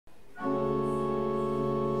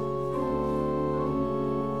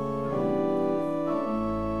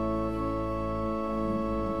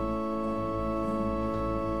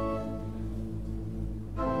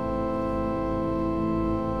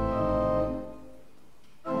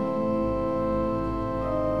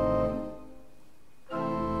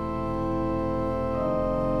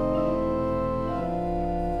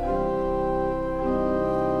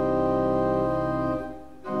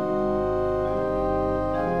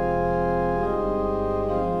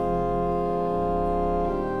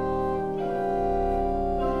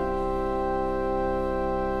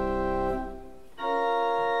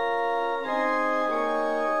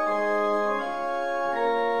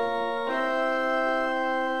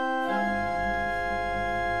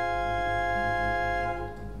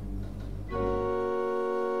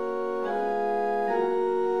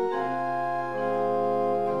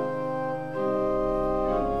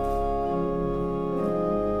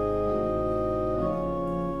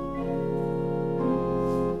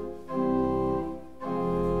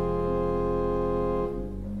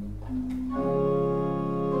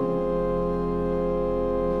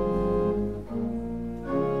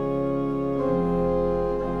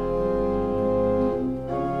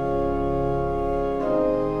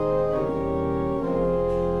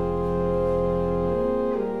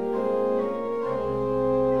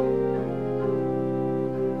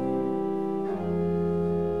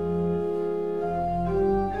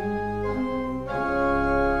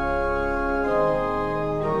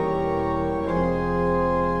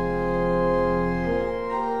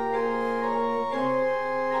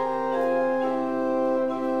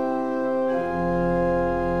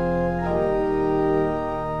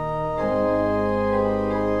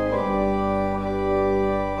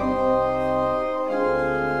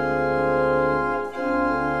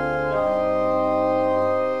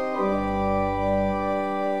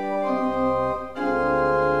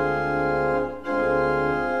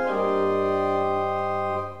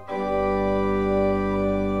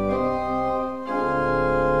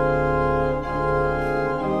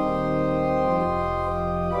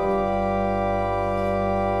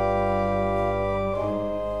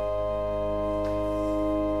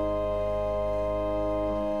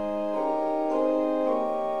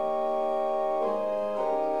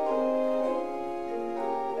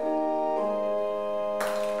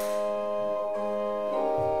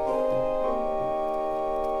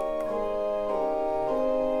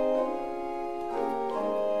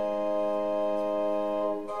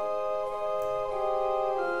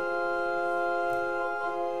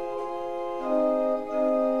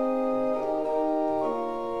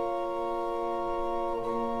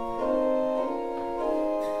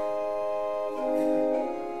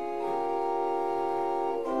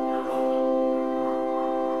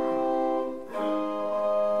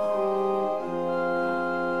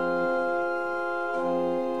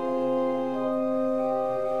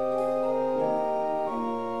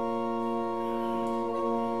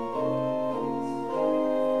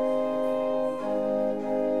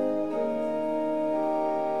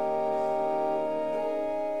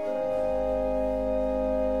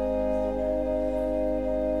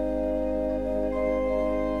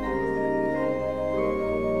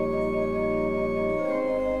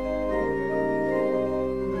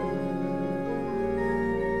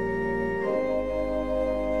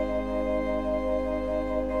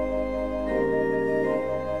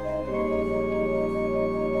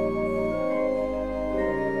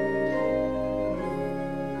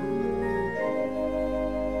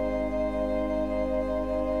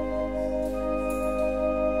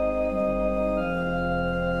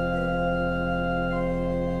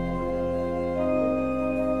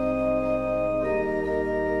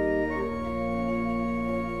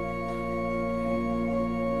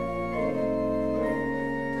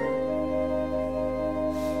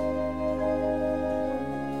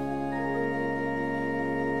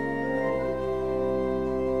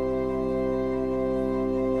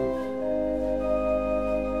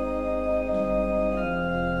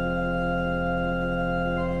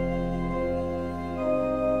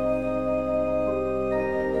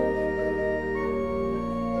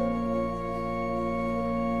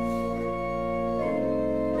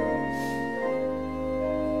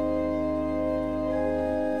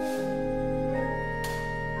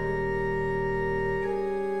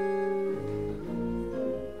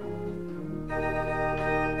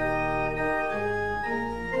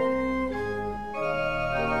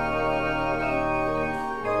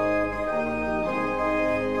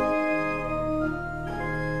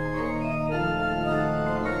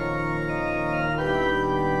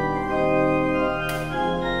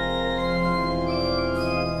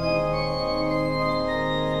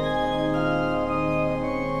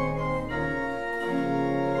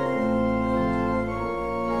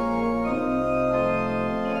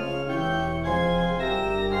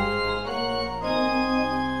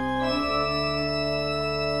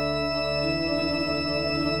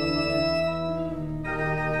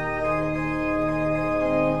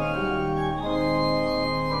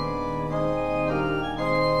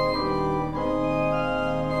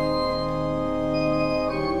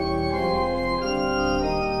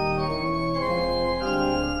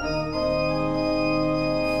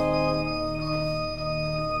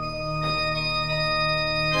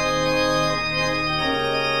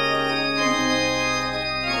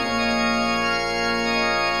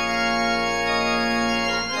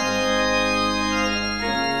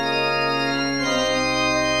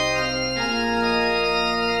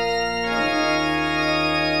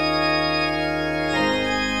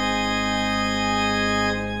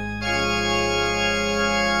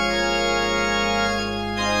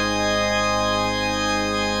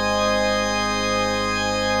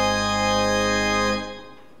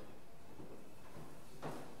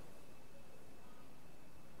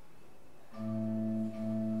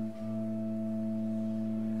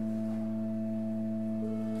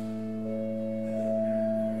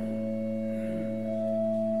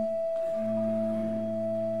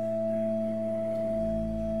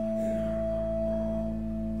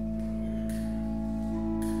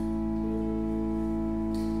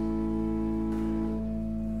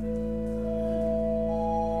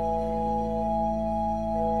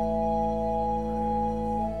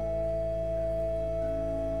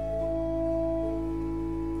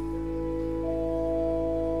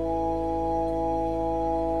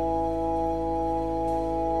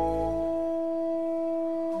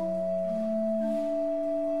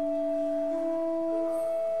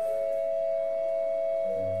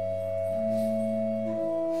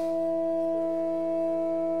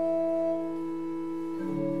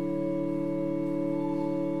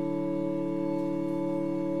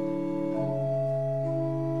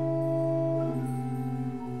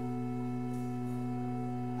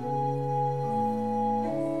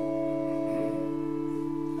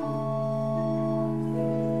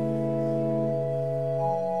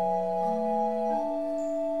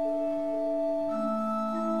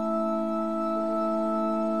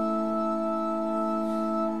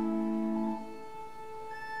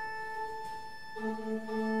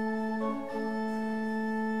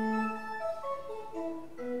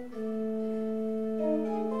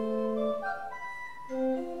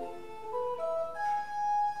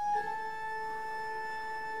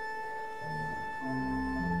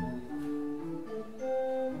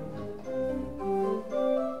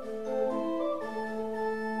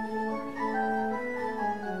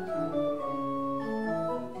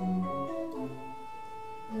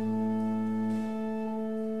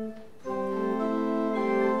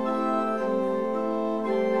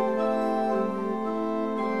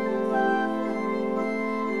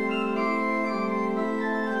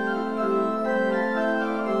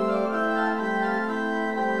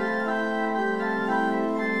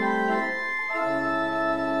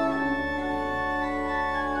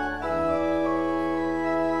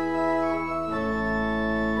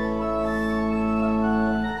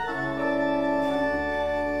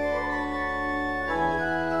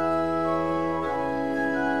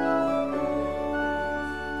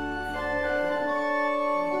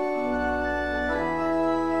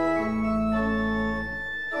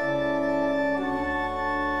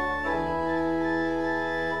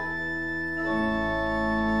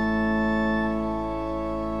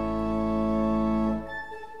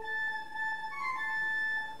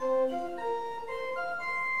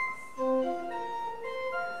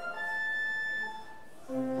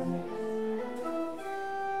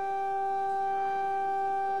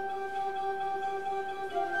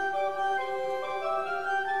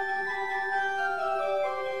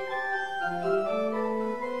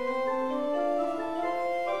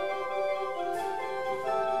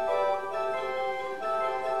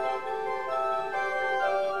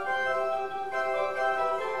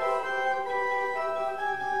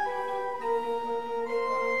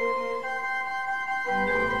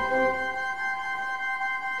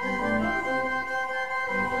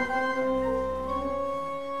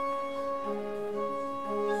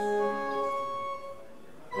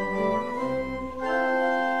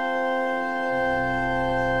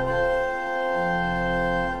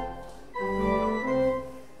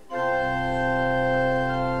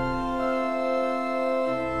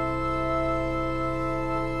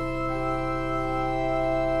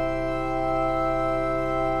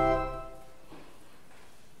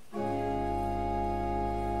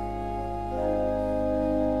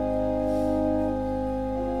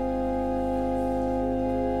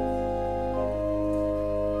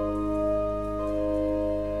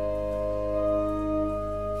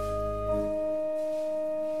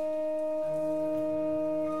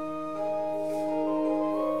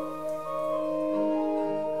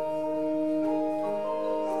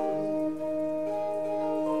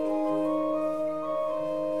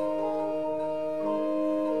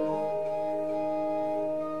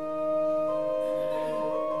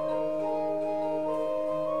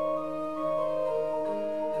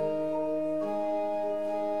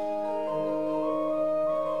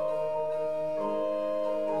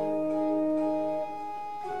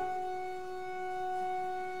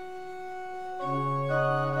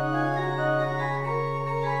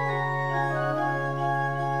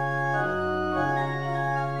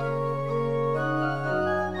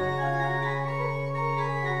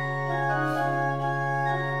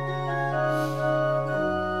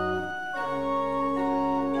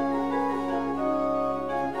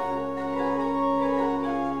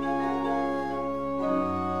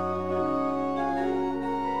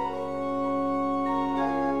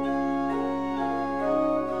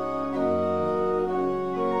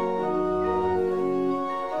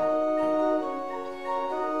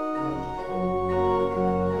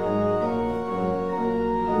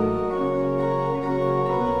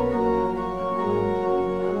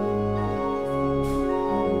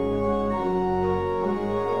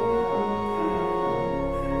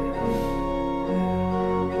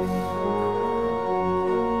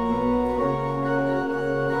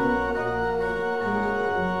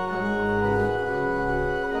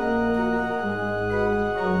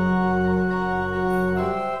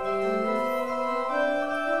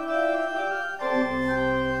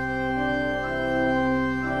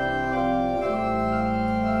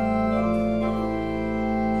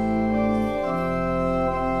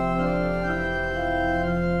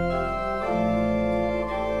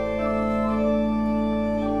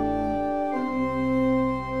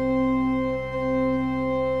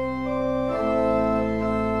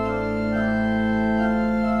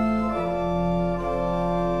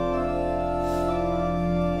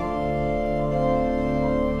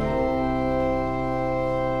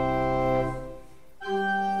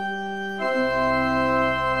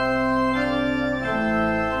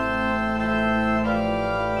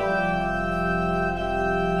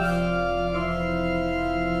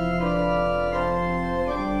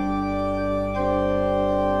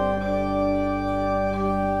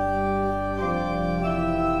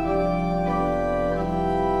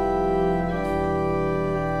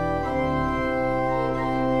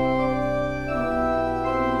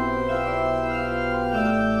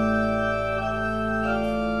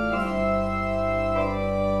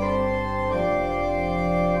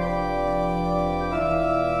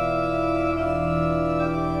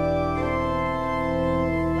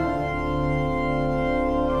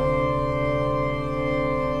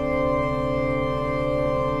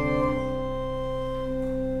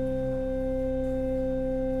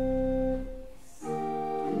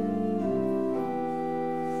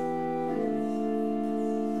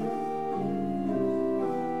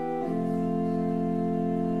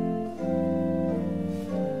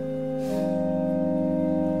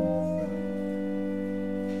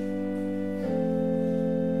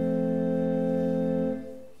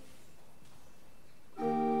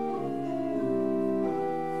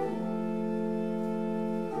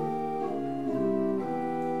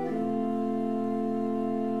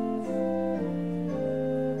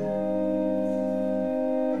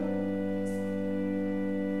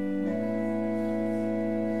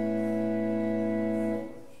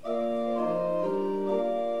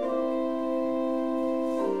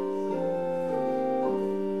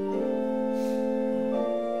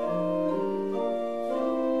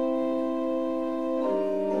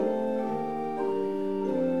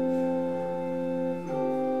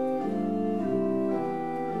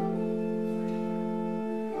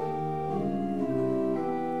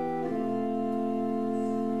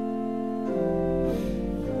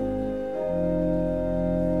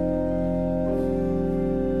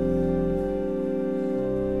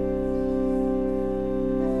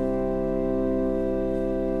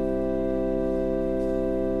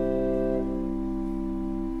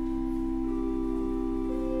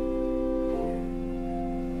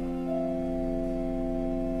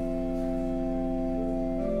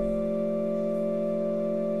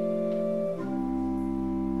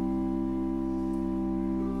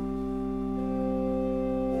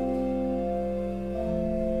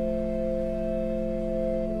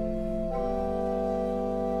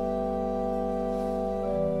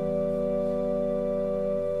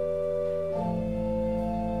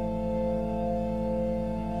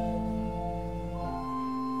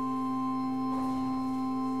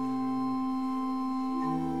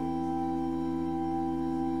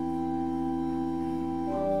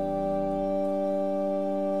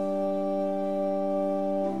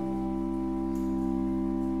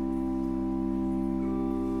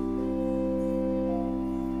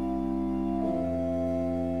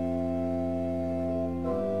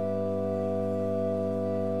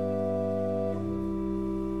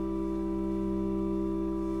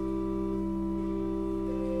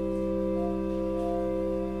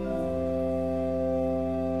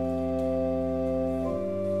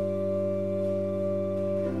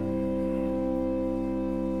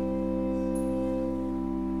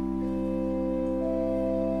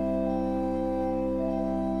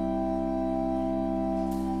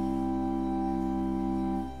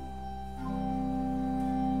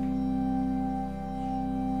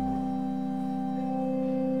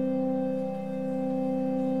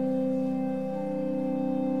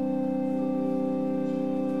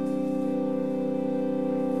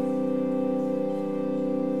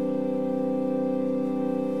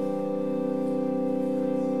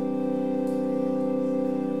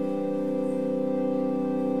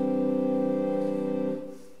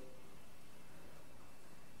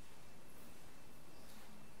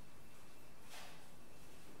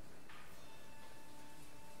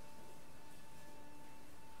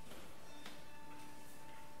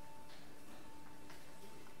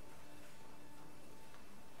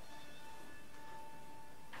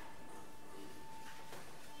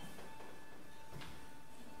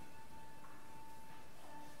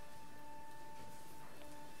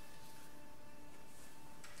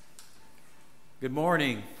Good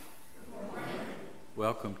morning. Good morning.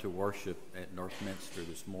 Welcome to worship at Northminster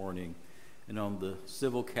this morning. And on the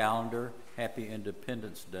civil calendar, happy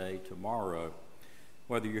Independence Day tomorrow.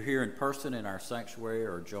 Whether you're here in person in our sanctuary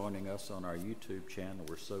or joining us on our YouTube channel,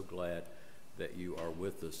 we're so glad that you are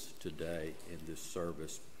with us today in this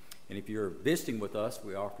service. And if you're visiting with us,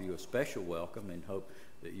 we offer you a special welcome and hope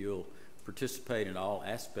that you'll participate in all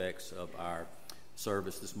aspects of our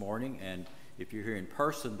service this morning. And if you're here in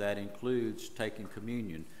person, that includes taking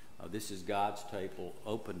communion. This is God's table,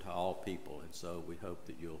 open to all people, and so we hope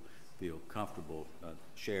that you'll feel comfortable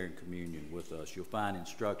sharing communion with us. You'll find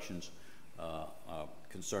instructions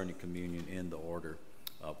concerning communion in the order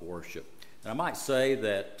of worship. And I might say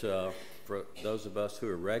that for those of us who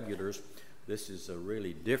are regulars, this is a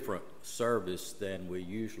really different service than we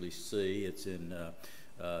usually see. It's in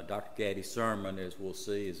Dr. Gaddy's sermon, as we'll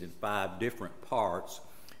see, is in 5 different parts,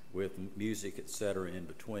 with music, etc. in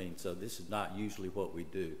between. So this is not usually what we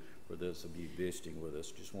do for those of you visiting with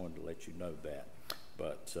us. Just wanted to let you know that.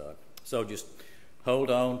 But so just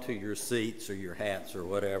hold on to your seats or your hats or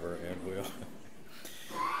whatever, and we'll.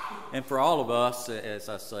 And for all of us, as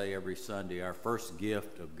I say every Sunday, our first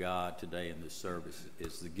gift of God today in this service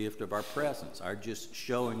is the gift of our presence, our just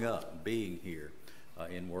showing up, being here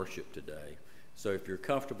in worship today. So if you're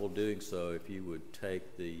comfortable doing so, if you would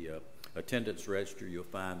take the attendance register you'll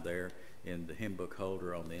find there in the hymn book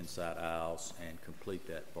holder on the inside aisles and complete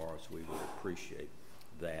that for us. We would appreciate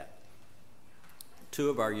that. 2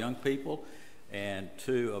 of our young people and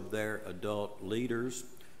 2 of their adult leaders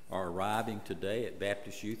are arriving today at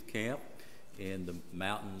Baptist Youth Camp in the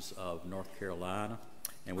mountains of North Carolina,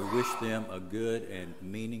 and we wish them a good and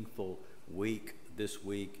meaningful week this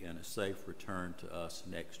week and a safe return to us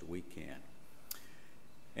next weekend.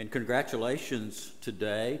 And congratulations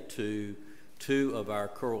today to 2 of our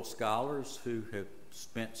choral scholars who have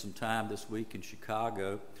spent some time this week in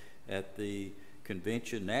Chicago at the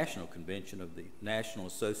National Convention of the National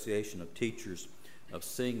Association of Teachers of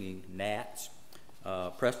Singing, NATS.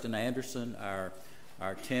 Preston Anderson,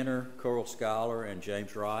 our tenor choral scholar, and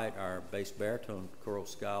James Wright, our bass baritone choral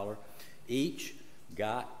scholar, each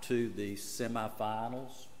got to the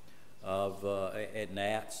semifinals of at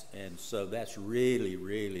Nats, and so that's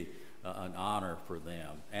really an honor for them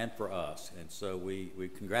and for us, and so we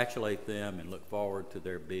congratulate them and look forward to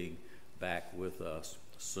their being back with us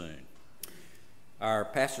soon. Our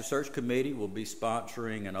pastor search committee will be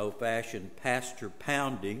sponsoring an old-fashioned pastor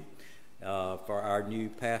pounding for our new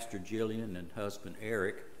pastor Jillian and husband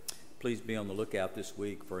Eric. Please be on the lookout this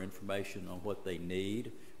week for information on what they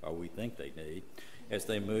need, or we think they need, as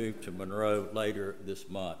they move to Monroe later this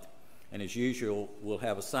month. And as usual, we'll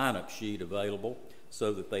have a sign-up sheet available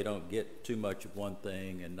so that they don't get too much of one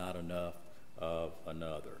thing and not enough of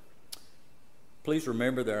another. Please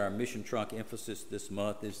remember that our mission trunk emphasis this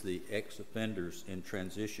month is the Ex-Offenders in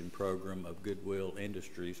Transition program of Goodwill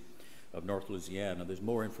Industries of North Louisiana. There's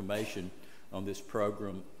more information on this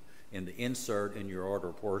program in the insert in your order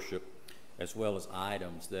of worship, as well as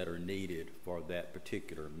items that are needed for that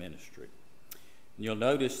particular ministry. You'll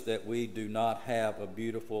notice that we do not have a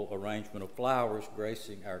beautiful arrangement of flowers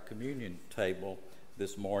gracing our communion table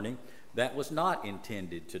this morning. That was not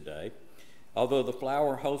intended today, although the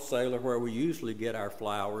flower wholesaler where we usually get our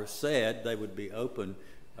flowers said they would be open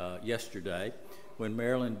yesterday. When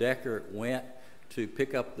Marilyn Decker went to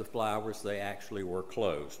pick up the flowers, they actually were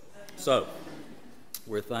closed. So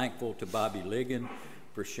we're thankful to Bobby Ligon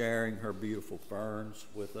for sharing her beautiful ferns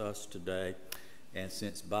with us today. And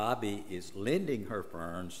since Bobby is lending her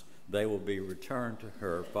ferns, they will be returned to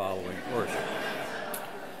her following worship.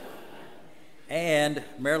 And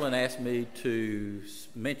Marilyn asked me to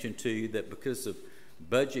mention to you that because of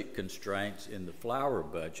budget constraints in the flower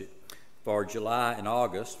budget for July and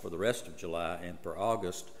August, for the rest of July and for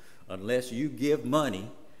August, unless you give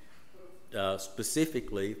money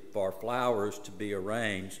specifically for flowers to be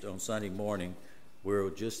arranged on Sunday morning, we'll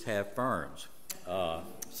just have ferns.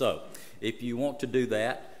 So if you want to do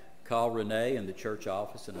that, call Renee in the church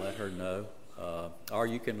office and let her know. Or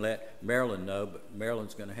you can let Marilyn know, but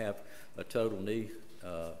Marilyn's going to have a total knee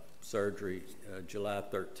surgery July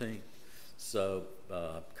 13th. So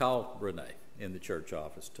call Renee in the church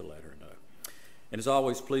office to let her know. And as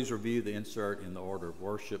always, please review the insert in the order of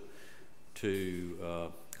worship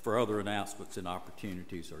for other announcements and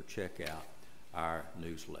opportunities, or check out our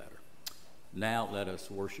newsletter. Now let us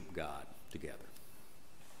worship God together.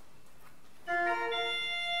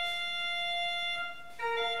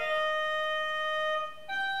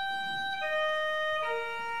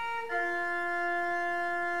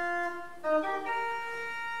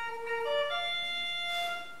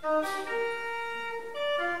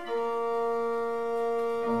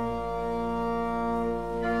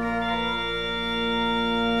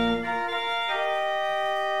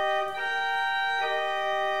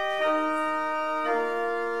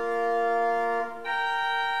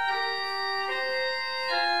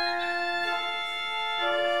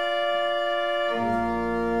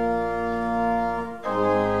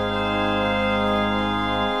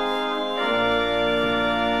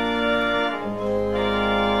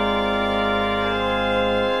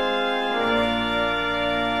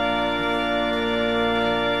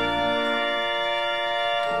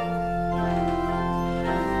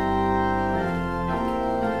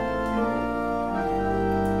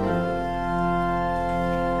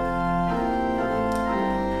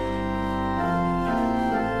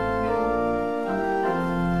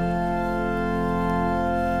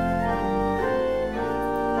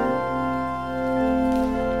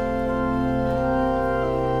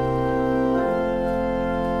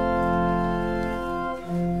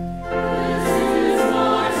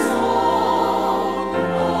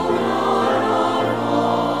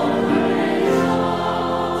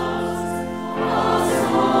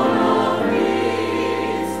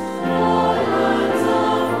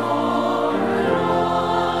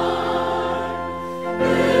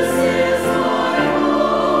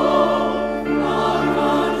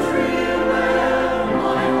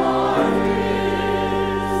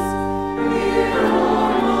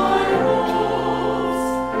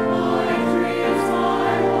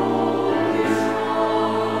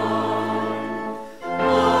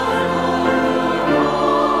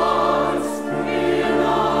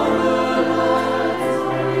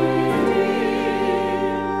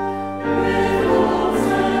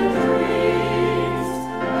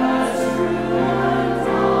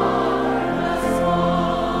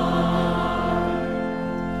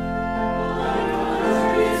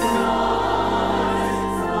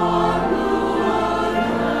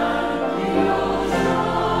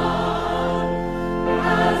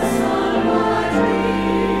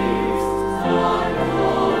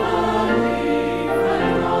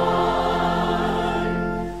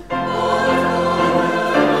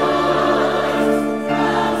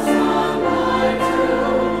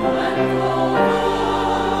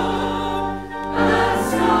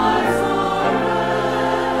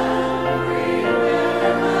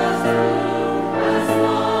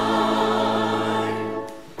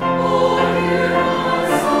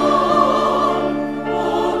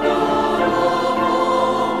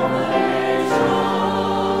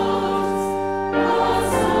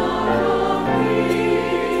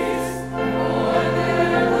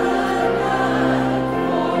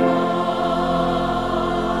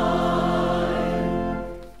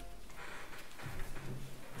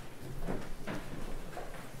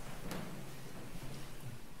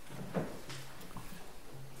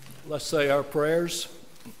 Let's say our prayers.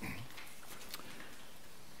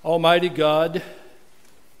 Almighty God,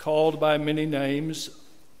 called by many names,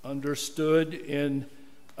 understood in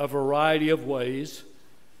a variety of ways,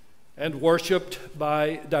 and worshiped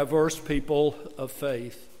by diverse people of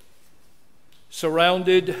faith,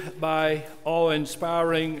 surrounded by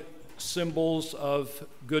awe-inspiring symbols of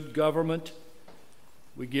good government,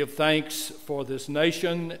 we give thanks for this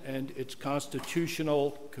nation and its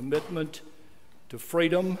constitutional commitment to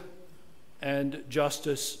freedom and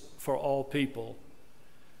justice for all people.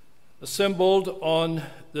 Assembled on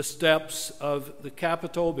the steps of the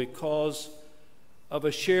Capitol because of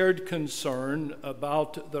a shared concern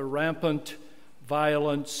about the rampant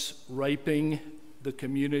violence raping the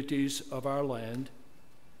communities of our land,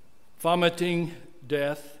 fomenting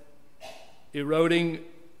death, eroding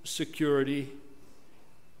security,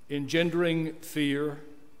 engendering fear,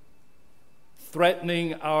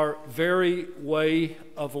 threatening our very way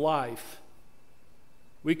of life.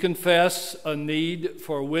 We confess a need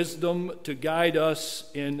for wisdom to guide us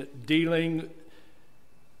in dealing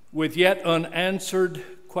with yet unanswered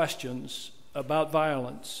questions about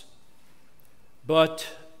violence, but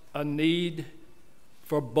a need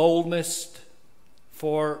for boldness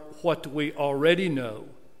for what we already know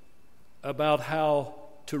about how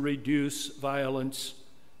to reduce violence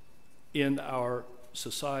in our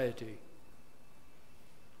society.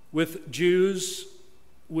 With Jews,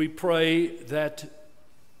 we pray that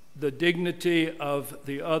the dignity of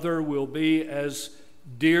the other will be as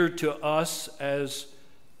dear to us as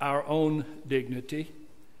our own dignity.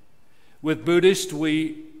 With Buddhists, we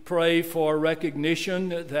pray for recognition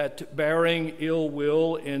that bearing ill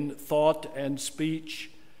will in thought and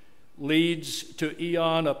speech leads to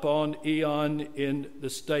eon upon eon in the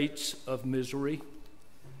states of misery.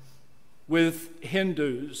 With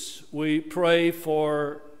Hindus, we pray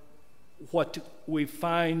for what we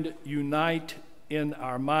find unite in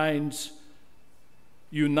our minds,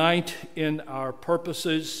 unite in our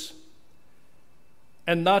purposes,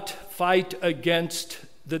 and not fight against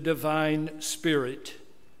the divine spirit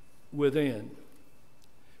within.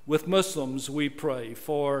 With Muslims, we pray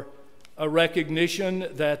for a recognition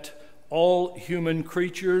that all human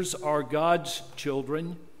creatures are God's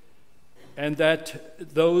children, and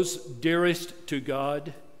that those dearest to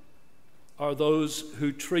God are those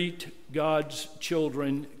who treat God's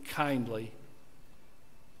children kindly.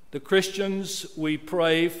 The Christians, we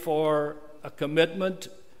pray for a commitment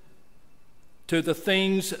to the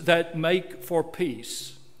things that make for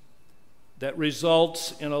peace, that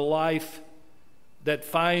results in a life that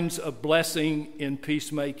finds a blessing in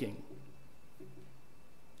peacemaking.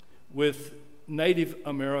 With Native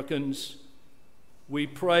Americans, we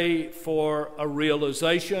pray for a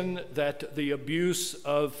realization that the abuse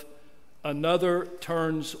of another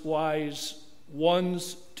turns wise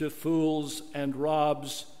ones to fools and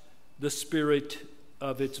robs the spirit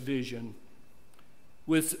of its vision.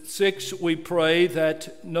 With Sikhs, we pray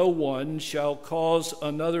that no one shall cause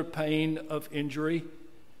another pain of injury,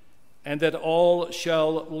 and that all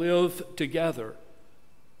shall live together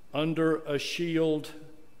under a shield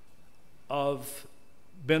of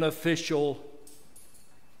beneficial.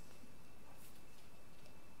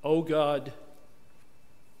 O God,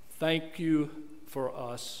 thank you for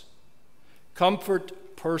us.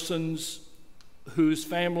 Comfort persons whose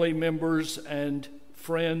family members and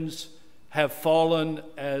friends have fallen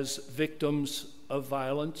as victims of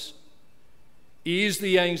violence. Ease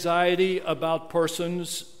the anxiety about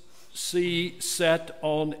persons set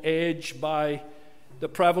on edge by the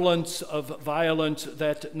prevalence of violence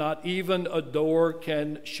that not even a door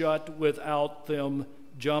can shut without them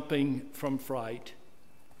jumping from fright.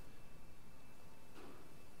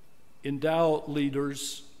 Endow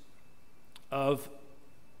leaders of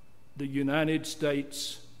the United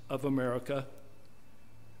States of America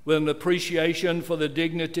with an appreciation for the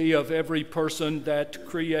dignity of every person that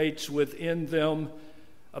creates within them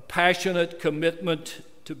a passionate commitment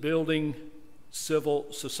to building civil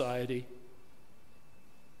society.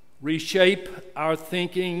 Reshape our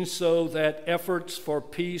thinking so that efforts for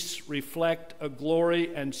peace reflect a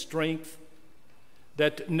glory and strength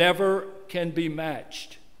that never can be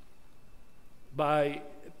matched by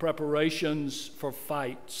preparations for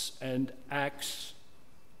fights and acts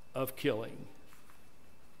of killing.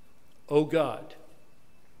 O God,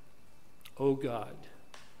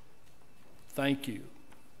 thank you.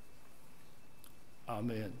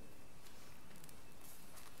 Amen.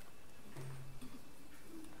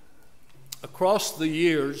 Across the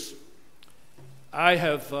years, I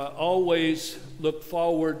have always looked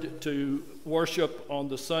forward to worship on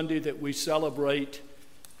the Sunday that we celebrate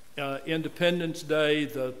Independence Day,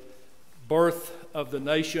 the birth of the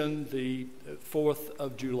nation, the 4th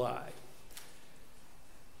of July.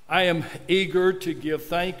 I am eager to give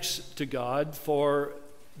thanks to God for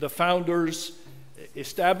the founders'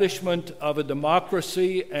 establishment of a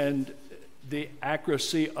democracy and the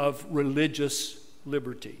accuracy of religious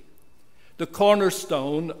liberty, the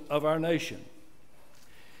cornerstone of our nation.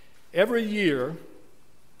 Every year,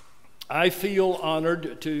 I feel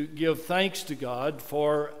honored to give thanks to God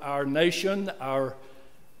for our nation, our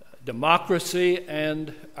democracy,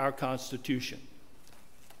 and our Constitution.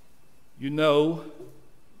 You know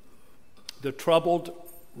the troubled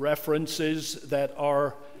references that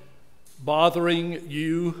are bothering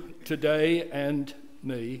you today and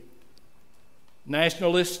me.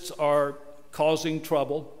 Nationalists are causing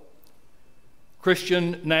trouble.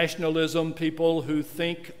 Christian nationalism, people who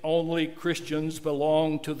think only Christians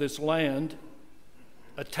belong to this land,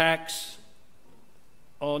 attacks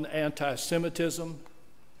on anti-Semitism,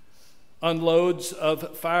 unloads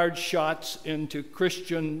of fired shots into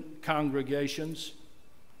Christian congregations,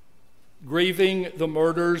 grieving the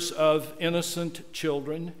murders of innocent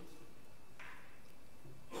children.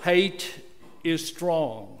 Hate is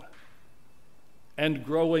strong and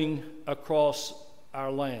growing across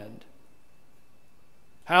our land.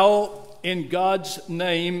 How, in God's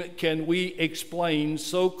name, can we explain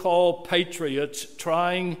so-called patriots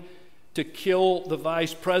trying to kill the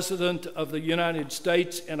Vice President of the United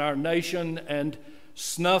States in our nation and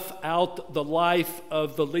snuff out the life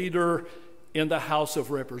of the leader in the House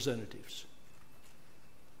of Representatives?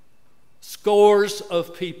 Scores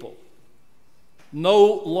of people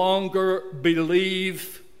no longer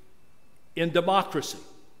believe in democracy.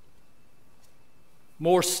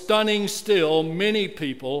 More stunning still, many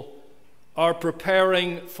people are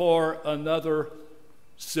preparing for another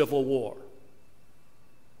civil war.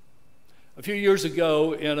 A few years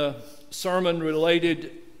ago, in a sermon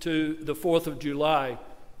related to the 4th of July,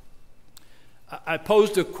 I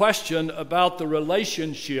posed a question about the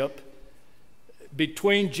relationship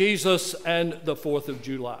between Jesus and the 4th of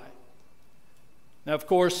July. Now, of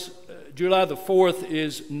course, July the 4th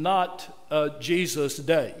is not a Jesus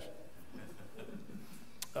Day.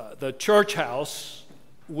 The church house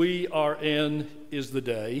we are in is the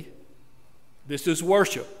day. This is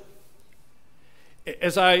worship.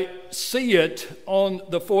 As I see it on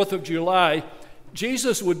the 4th of July,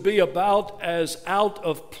 Jesus would be about as out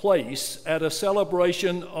of place at a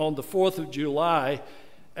celebration on the 4th of July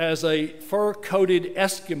as a fur-coated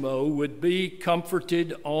Eskimo would be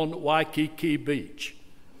comforted on Waikiki Beach.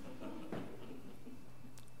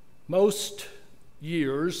 Most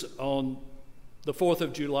years on the 4th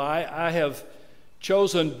of July, I have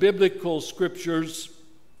chosen biblical scriptures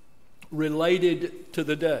related to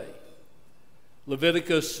the day.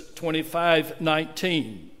 Leviticus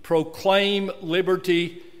 25:19, proclaim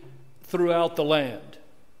liberty throughout the land.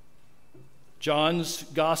 John's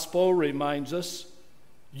gospel reminds us,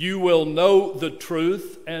 you will know the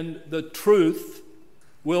truth, and the truth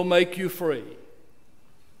will make you free.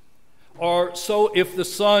 Or, so if the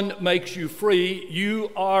Son makes you free,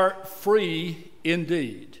 you are free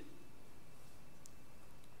indeed.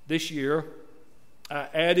 This year, I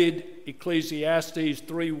added Ecclesiastes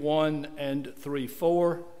 3:1 and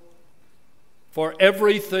 3:4. For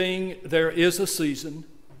everything there is a season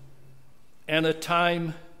and a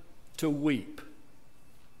time to weep.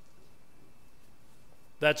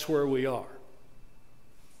 That's where we are.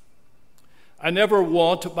 I never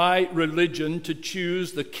want my religion to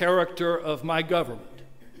choose the character of my government.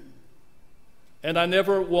 And I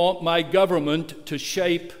never want my government to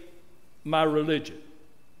shape my religion.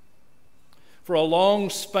 For a long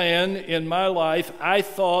span in my life, I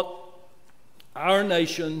thought our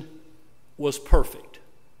nation was perfect.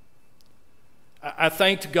 I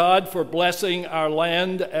thanked God for blessing our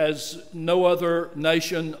land as no other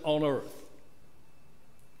nation on earth.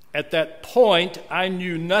 At that point, I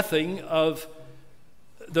knew nothing of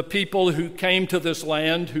the people who came to this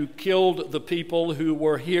land, who killed the people who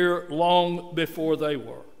were here long before they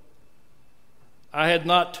were. I had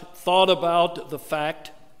not thought about the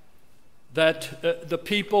fact that the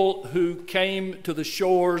people who came to the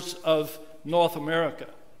shores of North America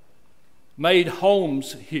made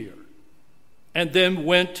homes here and then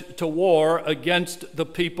went to war against the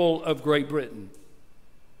people of Great Britain.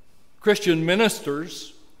 Christian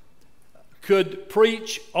ministers could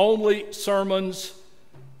preach only sermons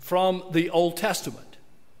from the Old Testament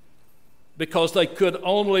because they could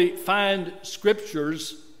only find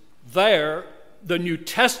scriptures there. The New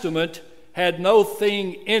Testament had no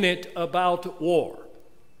thing in it about war.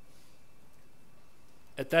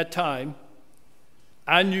 At that time,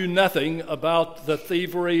 I knew nothing about the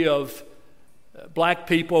thievery of black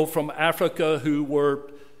people from Africa who were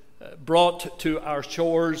brought to our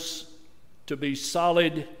shores to be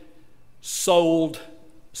solid-souled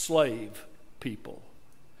slave people.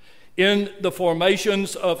 In the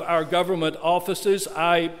formations of our government offices,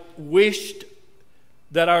 I wished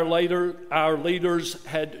that our leaders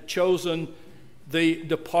had chosen the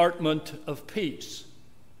Department of Peace.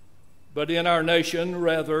 But in our nation,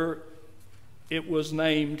 rather, it was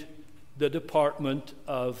named the Department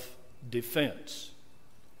of Defense.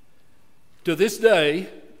 To this day,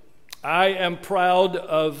 I am proud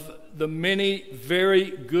of the many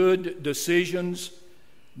very good decisions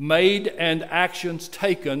made and actions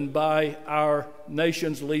taken by our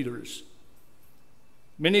nation's leaders.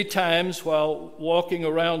 Many times while walking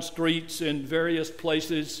around streets in various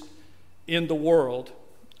places in the world,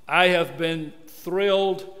 I have been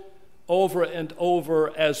thrilled over and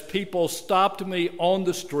over as people stopped me on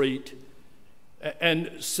the street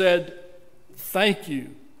and said, "Thank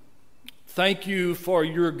you. Thank you for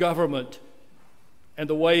your government and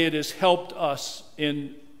the way it has helped us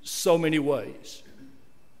in so many ways."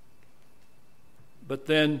 But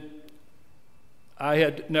then I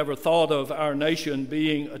had never thought of our nation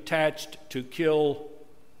being attached to kill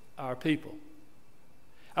our people.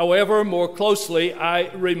 However, more closely, I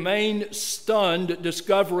remain stunned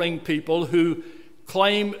discovering people who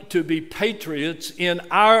claim to be patriots in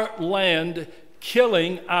our land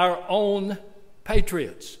killing our own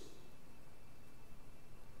patriots.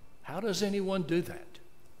 How does anyone do that?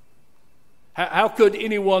 How could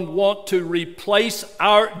anyone want to replace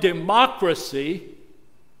our democracy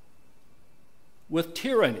with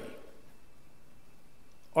tyranny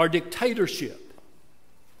or dictatorship?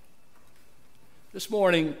 This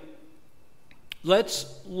morning,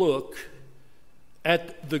 let's look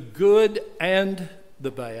at the good and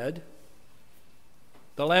the bad,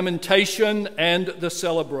 the lamentation and the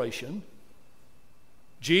celebration,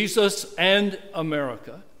 Jesus and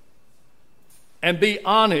America, and be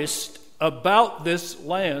honest about this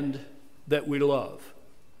land that we love.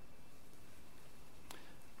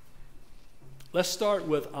 Let's start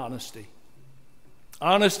with honesty.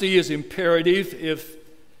 Honesty is imperative if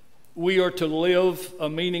we are to live a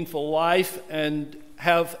meaningful life and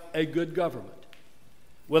have a good government.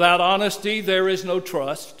 Without honesty, there is no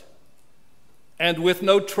trust. And with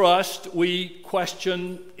no trust, we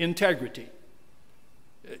question integrity.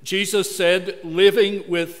 Jesus said, living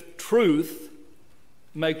with truth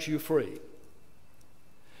makes you free.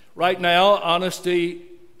 Right now, honesty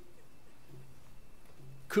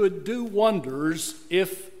could do wonders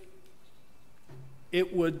if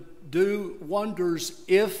it would do wonders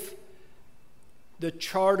if the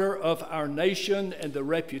charter of our nation and the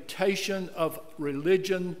reputation of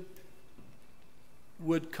religion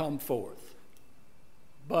would come forth.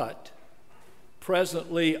 But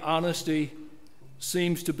presently, honesty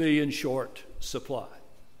seems to be in short supply.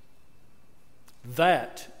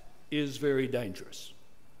 That is very dangerous.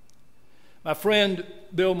 My friend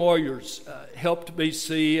Bill Moyers helped me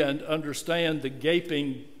see and understand the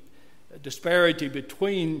gaping disparity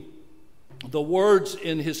between the words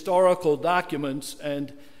in historical documents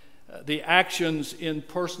and the actions in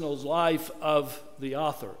personal life of the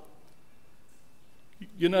author.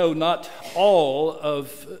 You know, not all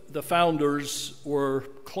of the founders were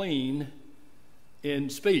clean in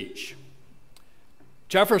speech.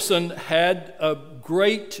 Jefferson had a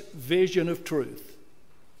great vision of truth,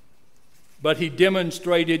 but he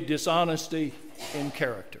demonstrated dishonesty in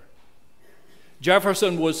character.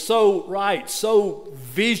 Jefferson was so right, so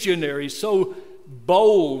visionary, so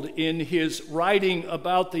bold in his writing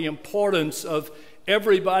about the importance of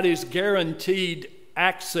everybody's guaranteed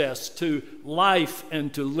access to life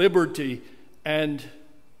and to liberty and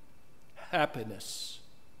happiness.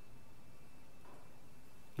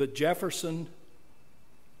 But Jefferson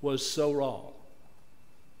was so wrong,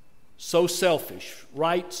 so selfish,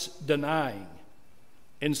 rights denying,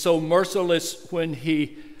 and so merciless when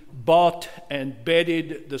he bought and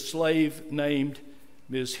bedded the slave named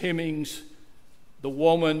Miss Hemings, the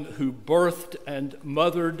woman who birthed and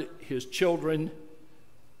mothered his children.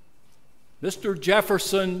 Mr.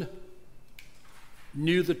 Jefferson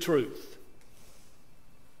knew the truth,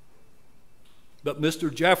 but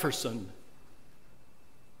Mr. Jefferson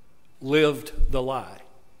lived the lie.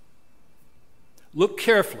 Look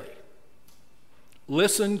carefully.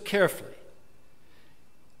 Listen carefully.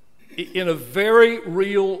 In a very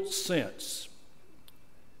real sense,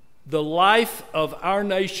 the life of our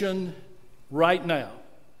nation right now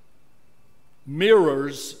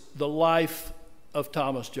mirrors the life of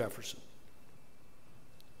Thomas Jefferson.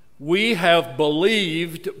 We have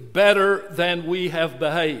believed better than we have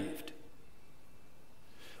behaved.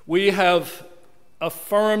 We have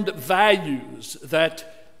affirmed values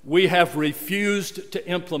that we have refused to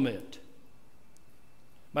implement.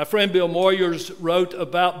 My friend Bill Moyers wrote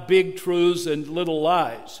about big truths and little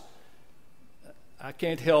lies. I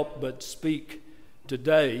can't help but speak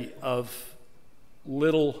today of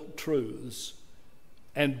little truths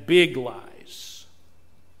and big lies.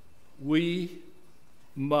 We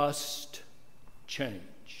must change.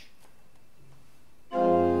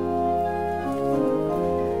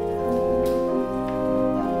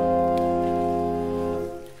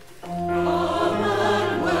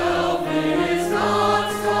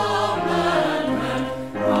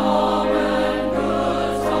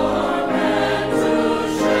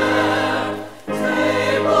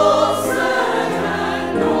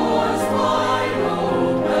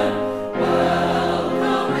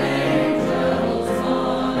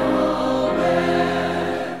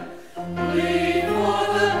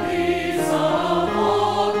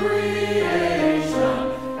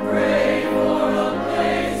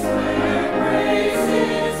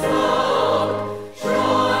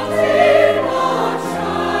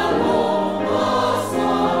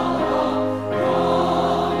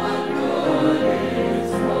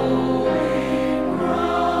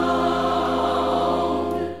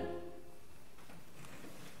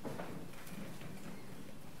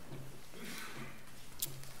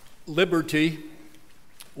 Liberty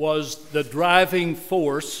was the driving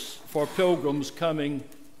force for pilgrims coming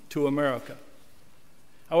to America.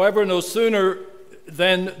 However, no sooner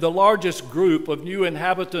than the largest group of new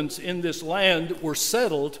inhabitants in this land were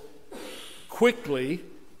settled, quickly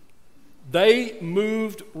they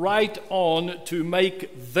moved right on to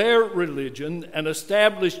make their religion an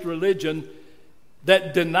established religion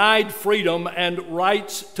that denied freedom and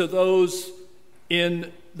rights to those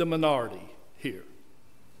in the minority here.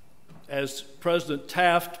 As President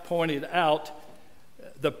Taft pointed out,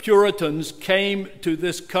 the Puritans came to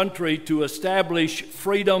this country to establish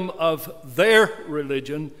freedom of their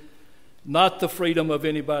religion, not the freedom of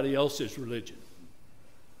anybody else's religion.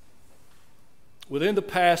 Within the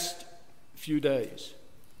past few days,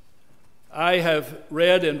 I have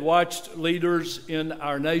read and watched leaders in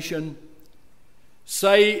our nation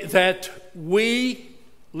say that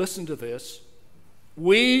listen to this,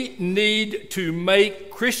 we need to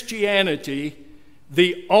make Christianity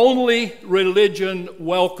the only religion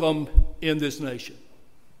welcome in this nation.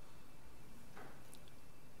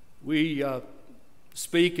 We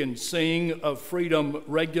speak and sing of freedom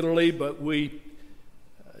regularly, but we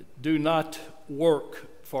do not work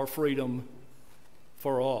for freedom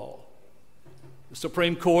for all. The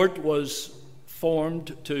Supreme Court was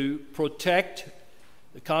formed to protect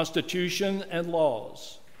the Constitution and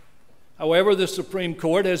laws. However, the Supreme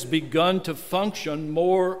Court has begun to function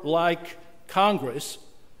more like Congress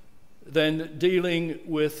than dealing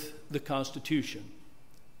with the Constitution.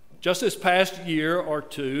 Just this past year or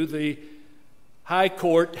two, the High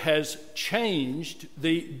Court has changed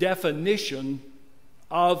the definition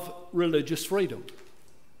of religious freedom.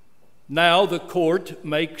 Now the court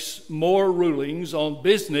makes more rulings on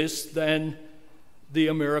business than the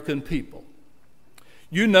American people.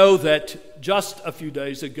 You know that just a few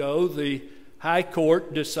days ago, the High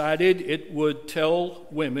Court decided it would tell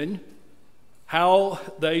women how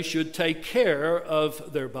they should take care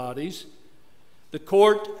of their bodies. The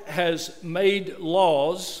court has made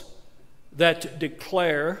laws that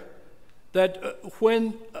declare that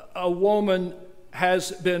when a woman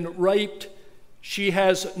has been raped, she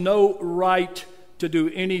has no right to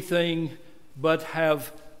do anything but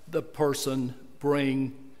have the person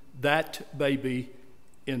bring that baby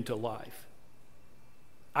into life.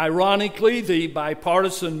 Ironically, the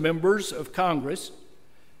bipartisan members of Congress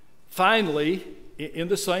finally, in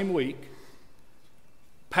the same week,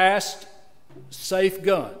 passed safe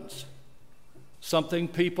guns, something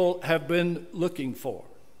people have been looking for.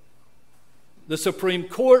 The Supreme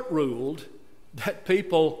Court ruled that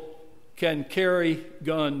people can carry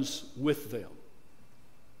guns with them.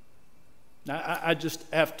 Now, I just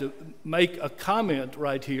have to make a comment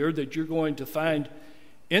right here that you're going to find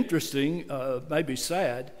interesting, maybe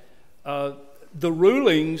sad. The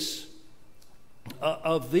rulings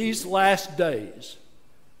of these last days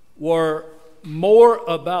were more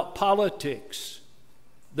about politics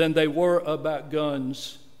than they were about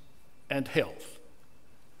guns and health.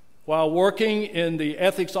 While working in the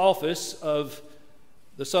ethics office of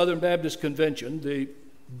the Southern Baptist Convention, the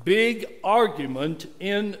big argument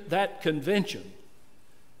in that convention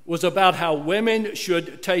was about how women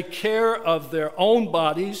should take care of their own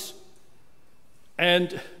bodies,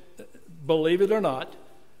 and believe it or not,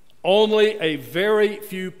 only a very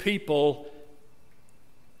few people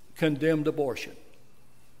condemned abortion.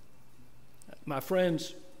 My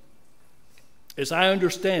friends, as I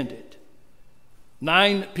understand it,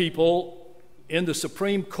 9 people in the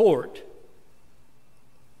Supreme Court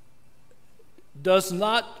does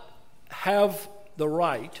not have the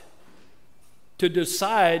right to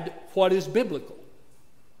decide what is biblical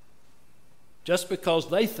just because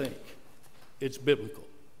they think it's biblical.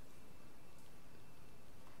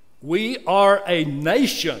 We are a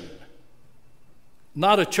nation,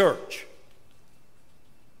 not a church.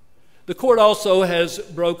 The court also has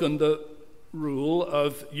broken the rule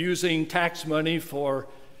of using tax money for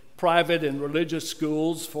private and religious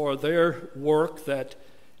schools for their work that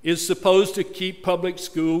is supposed to keep public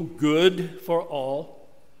school good for all.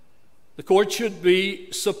 The court should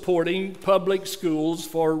be supporting public schools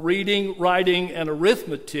for reading, writing, and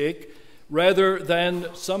arithmetic rather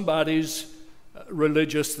than somebody's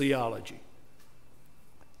religious theology.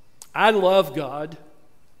 I love God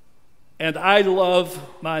and I love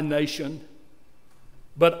my nation,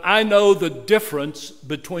 but I know the difference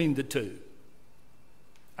between the two.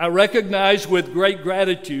 I recognize with great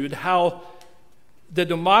gratitude how the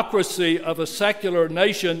democracy of a secular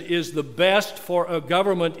nation is the best for a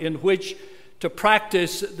government in which to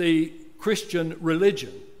practice the Christian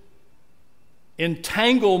religion.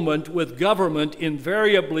 Entanglement with government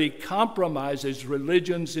invariably compromises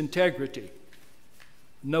religion's integrity.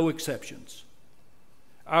 No exceptions.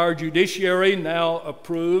 Our judiciary now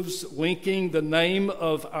approves linking the name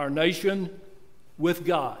of our nation with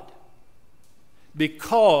God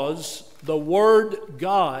because the word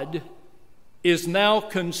God is now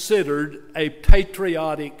considered a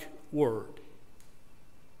patriotic word.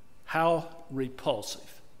 How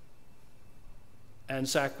repulsive and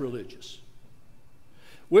sacrilegious.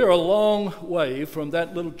 We're a long way from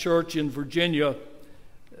that little church in Virginia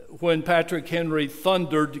when Patrick Henry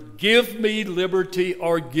thundered, "Give me liberty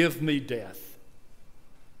or give me death."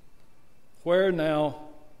 Where now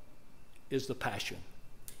is the passion?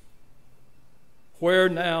 Where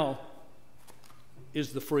now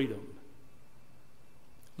is the freedom?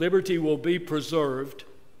 Liberty will be preserved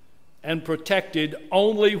and protected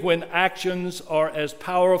only when actions are as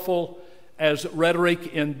powerful as rhetoric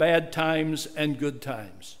in bad times and good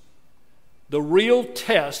times. The real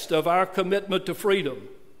test of our commitment to freedom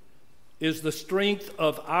is the strength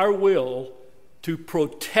of our will to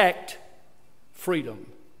protect freedom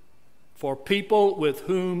for people with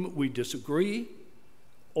whom we disagree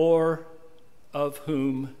or of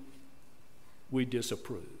whom we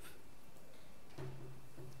disapprove.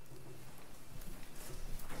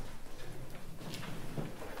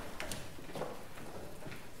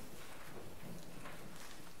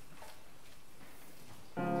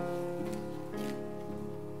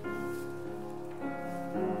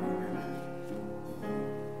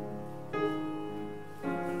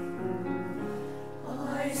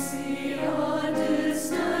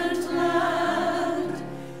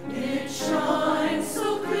 It shines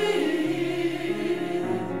so clear.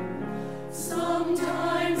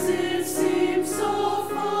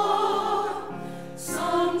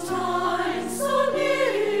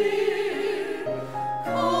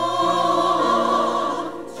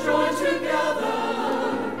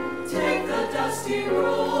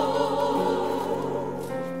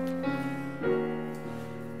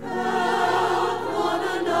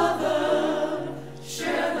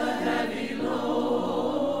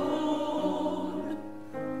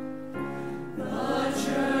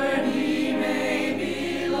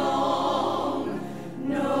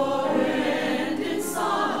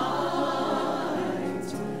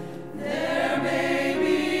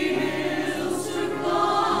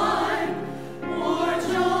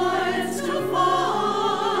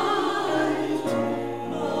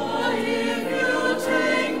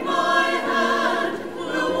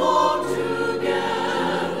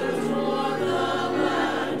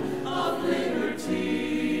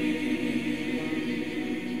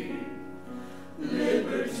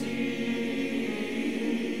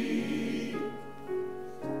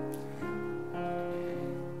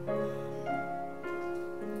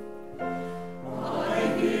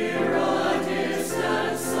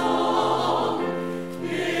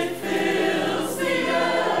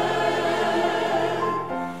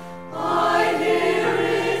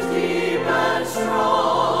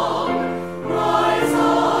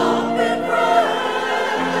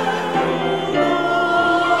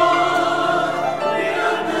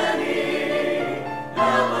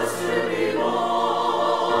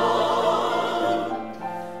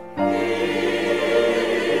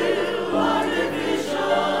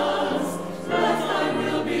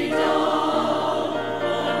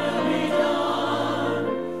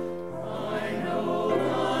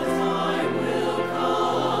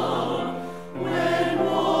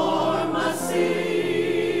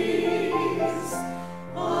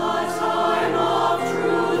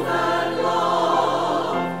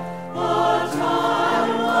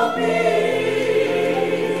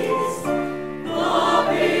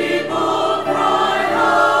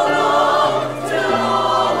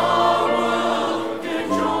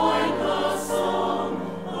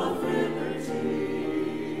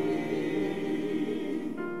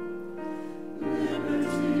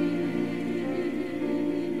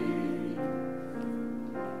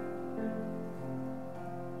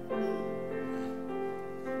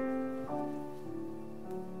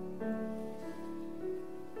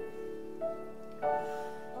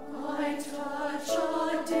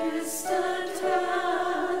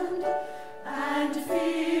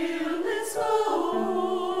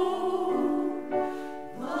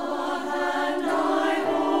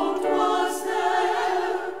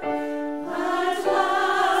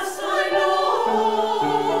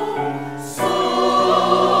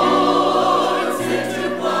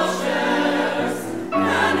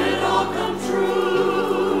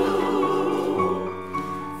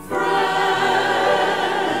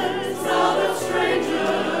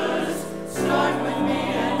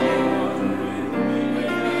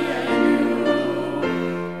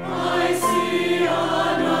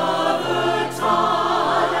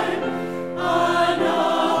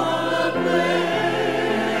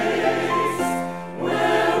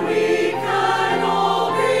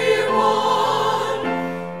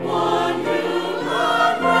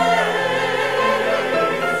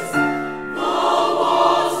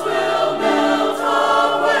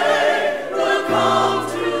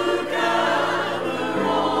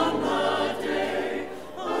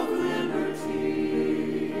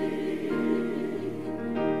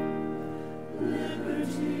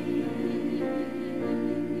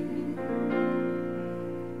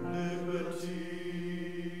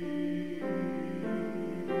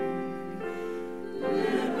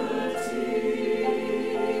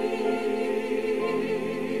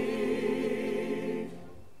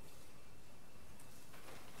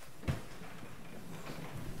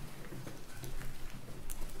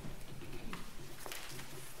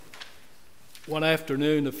 One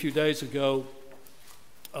afternoon a few days ago,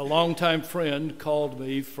 a longtime friend called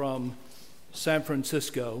me from San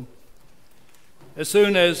Francisco. As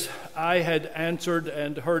soon as I had answered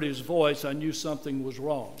and heard his voice, I knew something was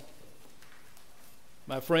wrong.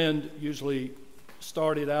 My friend usually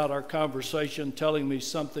started out our conversation telling me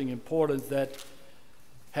something important that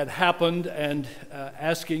had happened and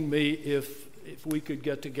asking me if we could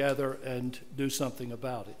get together and do something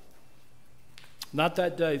about it. Not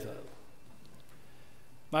that day, though.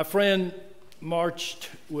 My friend marched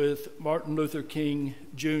with Martin Luther King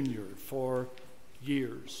Jr. for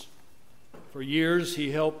years. For years,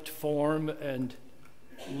 he helped form and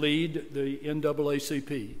lead the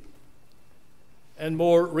NAACP. And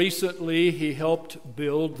more recently, he helped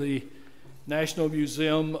build the National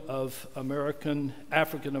Museum of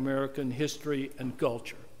African American History and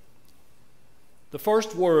Culture. The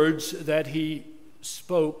first words that he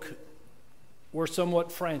spoke were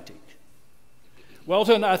somewhat frantic.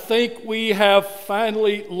 "Welton, I think we have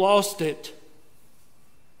finally lost it."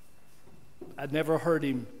 I'd never heard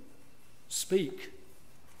him speak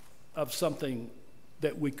of something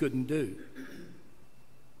that we couldn't do.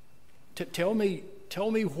 Tell me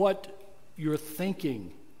what you're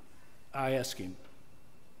thinking, I asked him.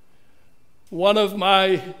 "One of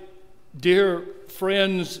my dear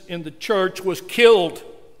friends in the church was killed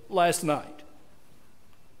last night.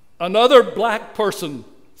 Another black person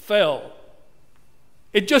fell.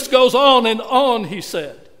 It just goes on and on," he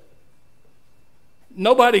said.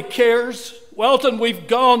 "Nobody cares. Welton, we've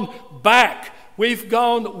gone back. We've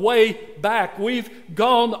gone way back. We've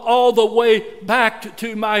gone all the way back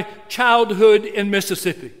to my childhood in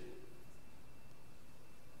Mississippi."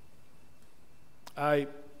 I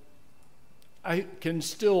can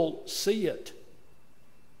still see it.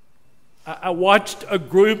 I watched a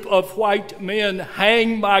group of white men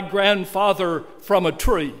hang my grandfather from a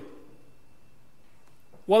tree.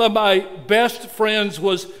 One of my best friends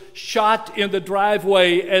was shot in the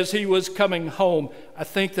driveway as he was coming home. I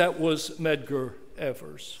think that was Medgar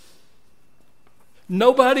Evers.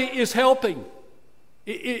 Nobody is helping.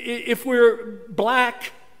 If we're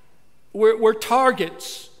black, we're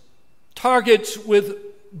targets with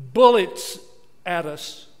bullets at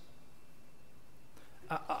us.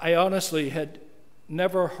 I honestly had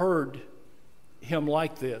never heard him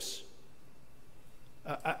like this.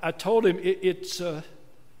 I told him,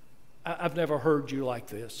 I've never heard you like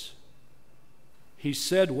this. He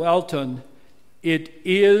said, "Welton, it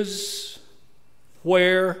is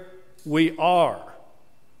where we are.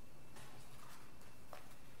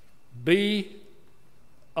 Be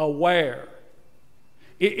aware.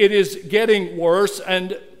 It is getting worse,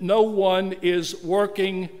 and no one is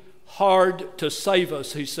working hard to save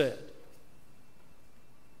us," he said.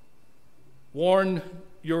 "Warn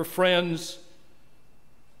your friends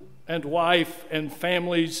and wife and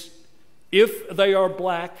families if they are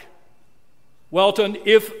black. Welton,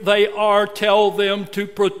 if they are, tell them to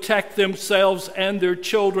protect themselves and their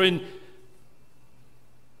children.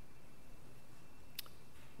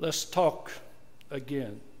 Let's talk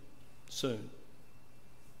again soon."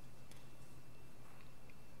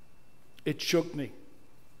 It shook me.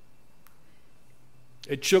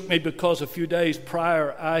 It shook me because a few days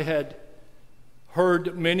prior I had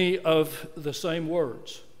heard many of the same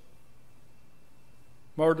words.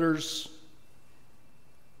 Murders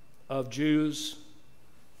of Jews,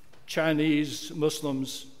 Chinese,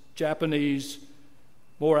 Muslims, Japanese,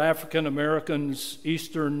 more African Americans,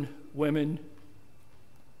 Eastern women.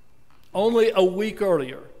 Only a week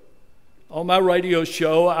earlier, on my radio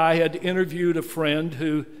show, I had interviewed a friend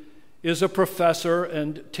who is a professor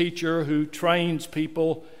and teacher who trains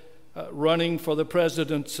people running for the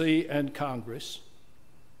presidency and Congress.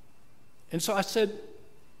 And so I said,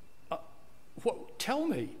 tell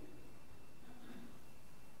me,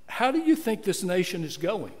 how do you think this nation is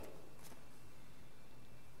going?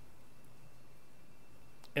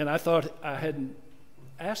 And I thought I hadn't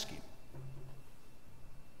asked him.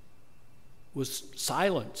 It was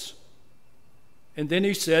silence. And then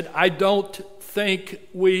he said, "I don't think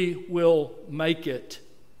we will make it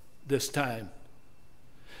this time.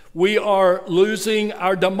 We are losing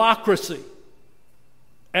our democracy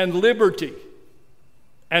and liberty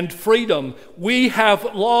and freedom. We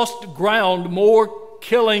have lost ground, more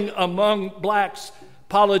killing among blacks,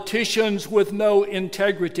 politicians with no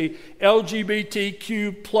integrity,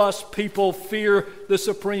 LGBTQ plus people fear the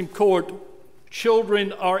Supreme Court.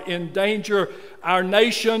 Children are in danger. Our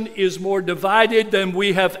nation is more divided than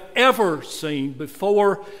we have ever seen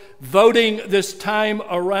before. Voting this time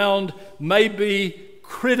around may be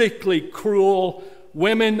critically cruel.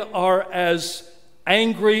 Women are as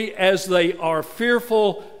angry as they are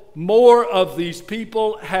fearful. more of these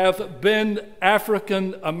people have been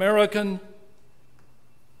African American.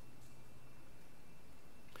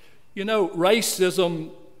 You know,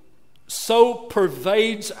 racism so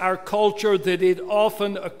pervades our culture that it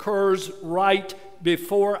often occurs right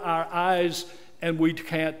before our eyes and we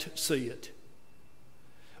can't see it.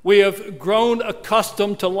 We have grown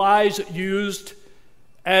accustomed to lies used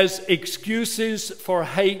as excuses for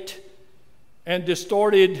hate and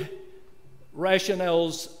distorted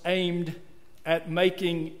rationales aimed at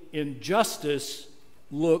making injustice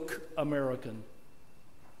look American.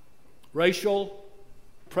 Racial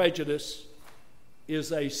prejudice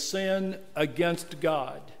is a sin against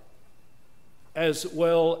God as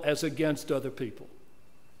well as against other people.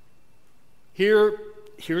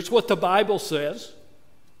 Here's what the Bible says.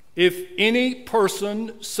 If any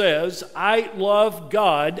person says, I love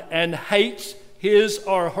God, and hates his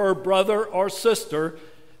or her brother or sister,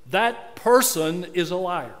 that person is a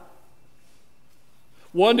liar.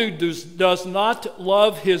 One who does not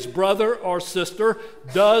love his brother or sister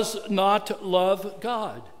does not love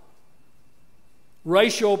God.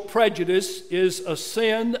 Racial prejudice is a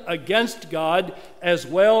sin against God as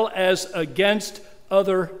well as against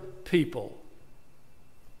other people.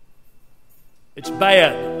 It's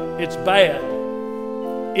bad. It's bad.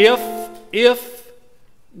 If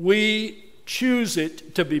we choose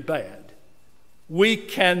it to be bad, we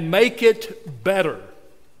can make it better.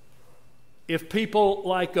 If people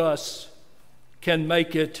like us can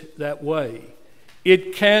make it that way,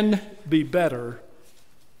 it can be better.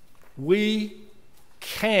 We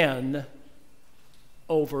can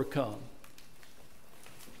overcome.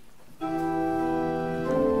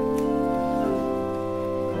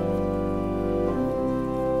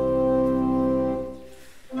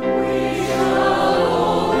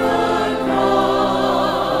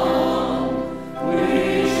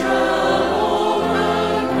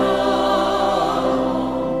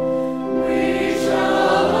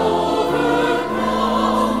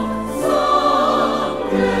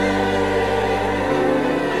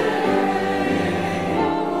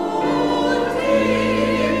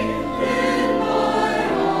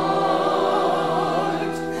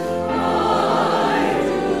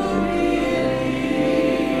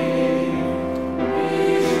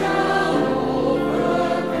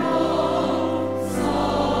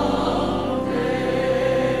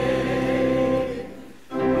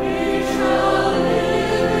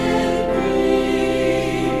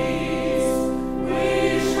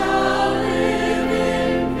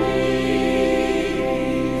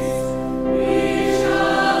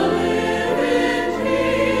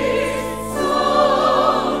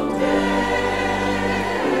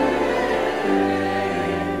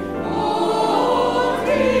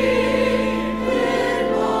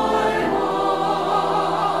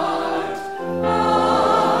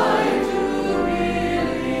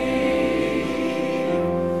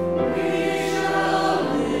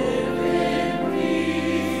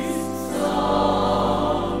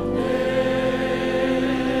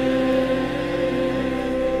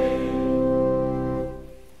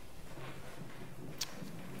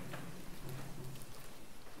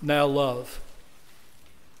 Now love.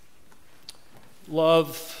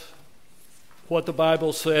 Love, what the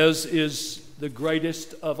Bible says, is the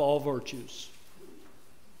greatest of all virtues.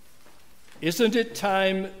 Isn't it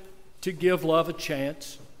time to give love a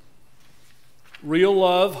chance? Real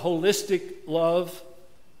love, holistic love,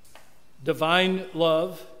 divine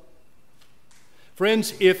love.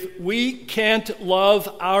 Friends, if we can't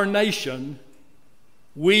love our nation,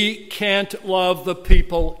 we can't love the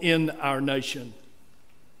people in our nation.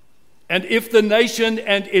 And if the nation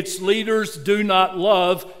and its leaders do not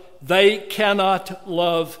love, they cannot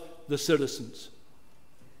love the citizens.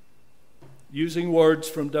 Using words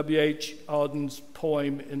from W.H. Auden's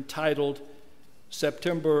poem entitled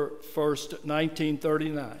September 1st,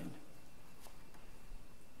 1939,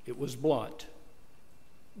 it was blunt.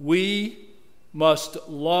 We must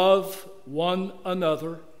love one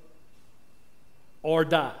another or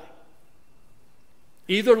die.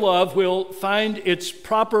 Either love will find its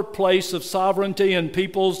proper place of sovereignty in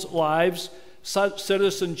people's lives,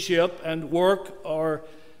 citizenship, and work, or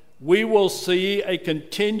we will see a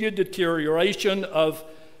continued deterioration of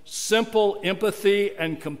simple empathy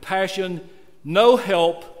and compassion, no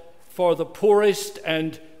help for the poorest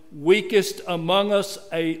and weakest among us,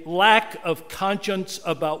 a lack of conscience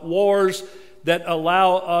about wars that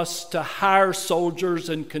allow us to hire soldiers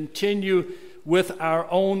and continue with our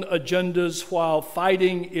own agendas while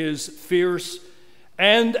fighting is fierce,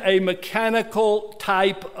 and a mechanical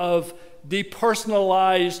type of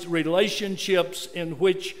depersonalized relationships in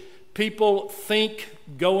which people think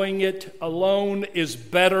going it alone is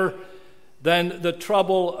better than the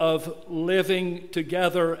trouble of living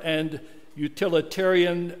together, and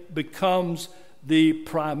utilitarian becomes the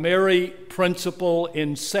primary principle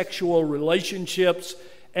in sexual relationships,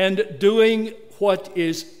 and doing what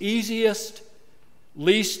is easiest,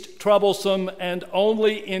 least troublesome, and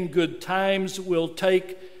only in good times will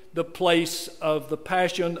take the place of the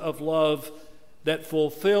passion of love that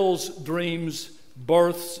fulfills dreams,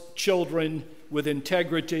 births children with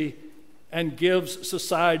integrity, and gives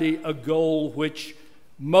society a goal which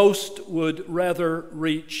most would rather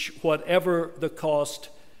reach, whatever the cost,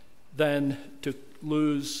 than to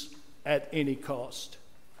lose at any cost.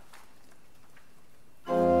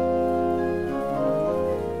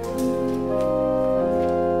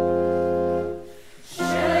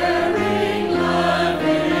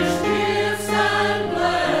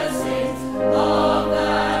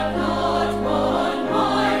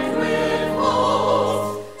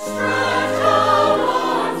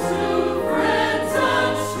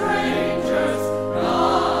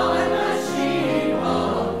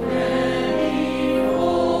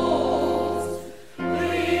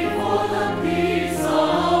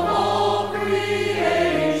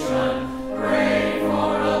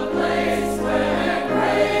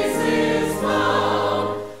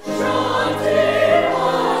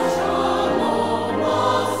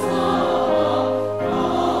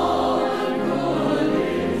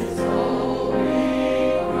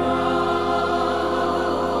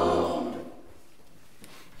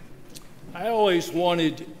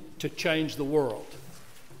 Wanted to change the world.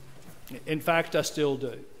 In fact, I still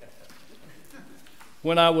do.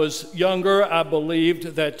 When I was younger, I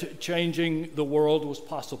believed that changing the world was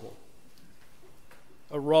possible.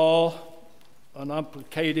 A raw,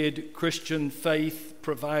 uncomplicated Christian faith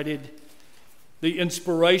provided the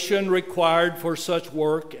inspiration required for such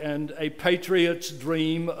work, and a patriot's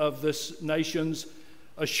dream of this nation's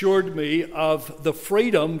assured me of the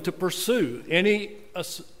freedom to pursue any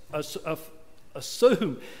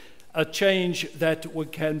assume a change that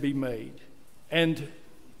can be made, and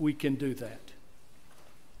we can do that.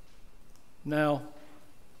 Now,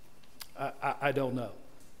 I don't know.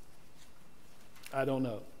 I don't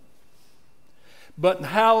know. But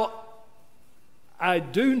how I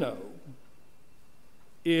do know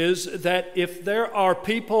is that if there are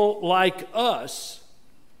people like us,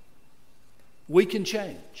 we can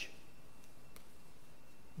change.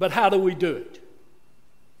 But how do we do it?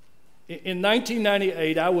 In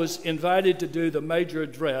 1998, I was invited to do the major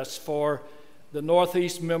address for the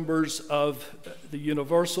Northeast members of the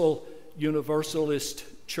Universalist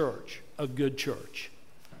Church, a good church.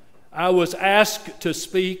 I was asked to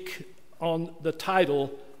speak on the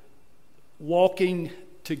title, Walking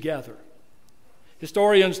Together.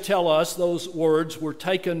 Historians tell us those words were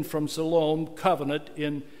taken from Siloam Covenant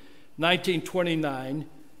in 1929.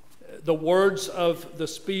 The words of the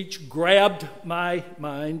speech grabbed my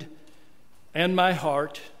mind and my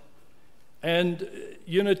heart, and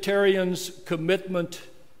Unitarians' commitment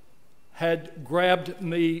had grabbed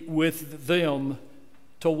me with them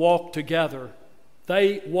to walk together.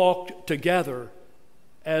 They walked together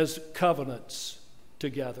as covenants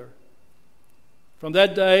together. From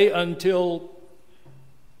that day until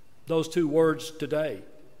those two words today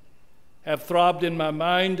have throbbed in my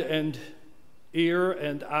mind and ear,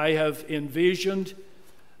 and I have envisioned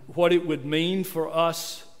what it would mean for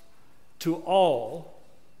us to all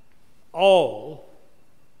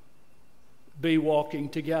be walking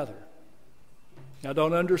together. Now,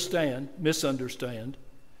 don't misunderstand.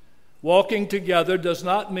 Walking together does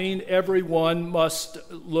not mean everyone must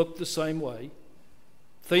look the same way,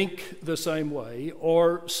 think the same way,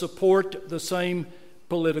 or support the same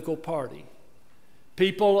political party.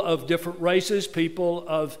 People of different races, people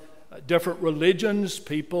of different religions,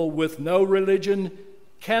 people with no religion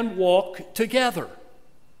can walk together.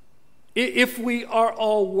 If we are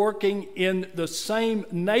all working in the same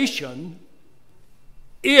nation,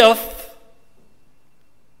 if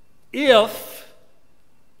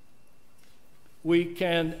we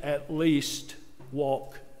can at least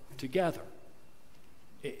walk together.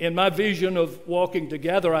 In my vision of walking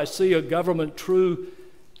together, I see a government true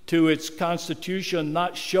to its constitution,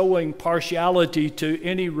 not showing partiality to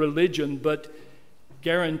any religion, but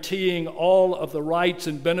guaranteeing all of the rights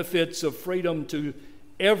and benefits of freedom to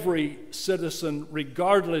every citizen,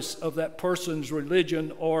 regardless of that person's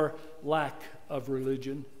religion or lack of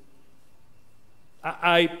religion.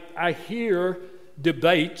 I hear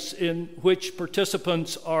debates in which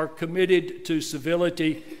participants are committed to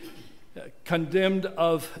civility, condemned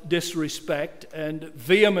of disrespect, and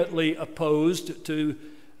vehemently opposed to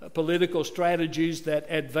political strategies that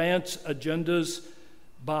advance agendas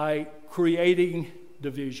by creating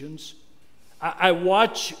divisions. I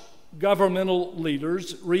watch governmental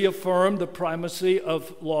leaders reaffirm the primacy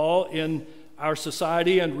of law in our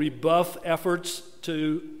society and rebuff efforts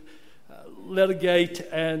to litigate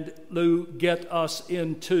and get us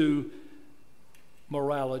into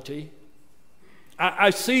morality.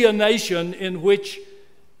 I see a nation in which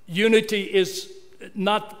unity is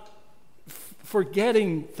not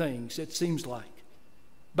forgetting things, it seems like,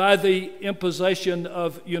 by the imposition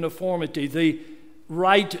of uniformity. The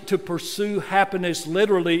right to pursue happiness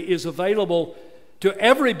literally is available to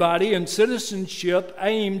everybody, and citizenship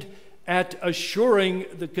aimed at assuring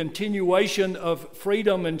the continuation of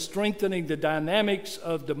freedom and strengthening the dynamics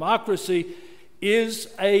of democracy is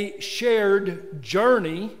a shared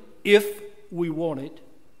journey if we want it.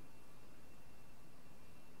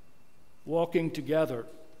 Walking together,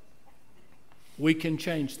 we can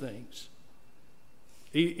change things.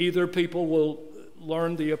 Either people will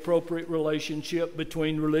learn the appropriate relationship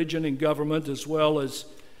between religion and government, as well as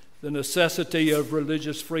the necessity of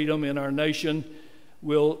religious freedom in our nation,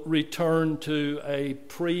 will return to a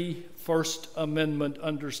pre-First Amendment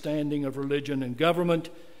understanding of religion and government,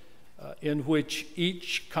 in which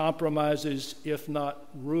each compromises, if not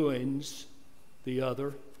ruins, the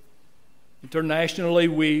other. Internationally,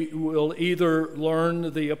 we will either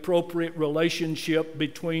learn the appropriate relationship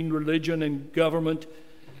between religion and government,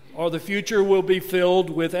 or the future will be filled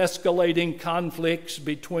with escalating conflicts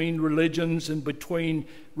between religions and between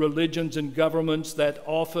religions and governments that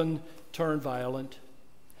often turn violent.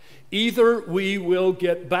 Either we will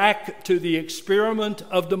get back to the experiment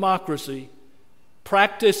of democracy,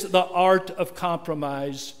 practice the art of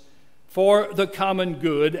compromise for the common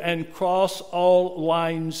good, and cross all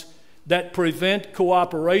lines that prevent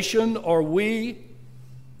cooperation, or we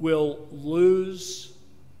will lose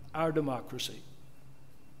our democracy,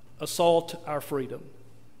 assault our freedom,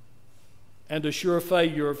 and assure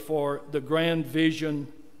failure for the grand vision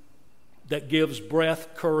that gives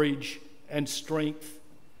breath, courage, and strength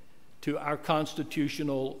to our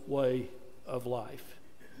constitutional way of life.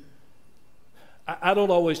 I don't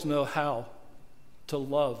always know how to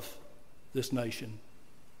love this nation,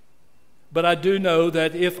 but I do know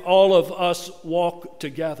that if all of us walk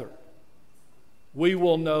together, we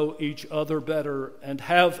will know each other better and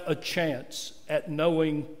have a chance at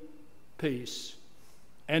knowing peace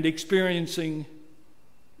and experiencing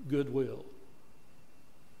goodwill.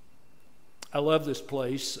 I love this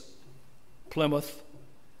place, Plymouth.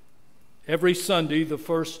 Every Sunday, the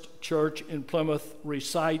First Church in Plymouth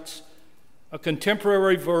recites a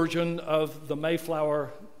contemporary version of the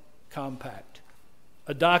Mayflower Compact,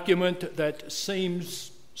 a document that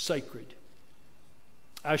seems sacred.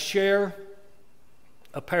 I share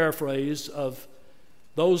a paraphrase of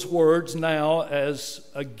those words now as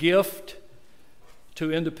a gift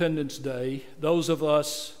to Independence Day, those of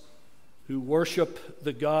us who worship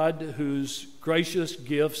the God whose gracious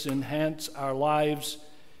gifts enhance our lives,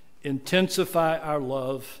 intensify our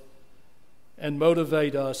love, and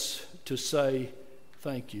motivate us to say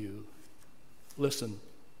thank you. Listen,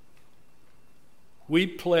 we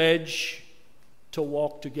pledge to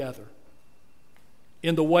walk together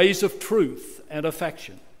in the ways of truth and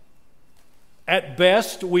affection. At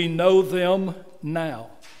best, we know them now,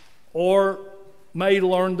 or may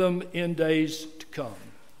learn them in days to come,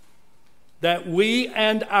 that we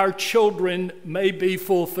and our children may be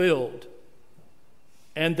fulfilled,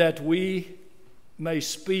 and that we may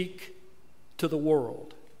speak to the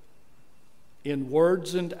world in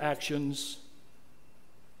words and actions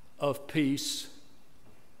of peace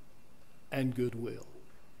and goodwill.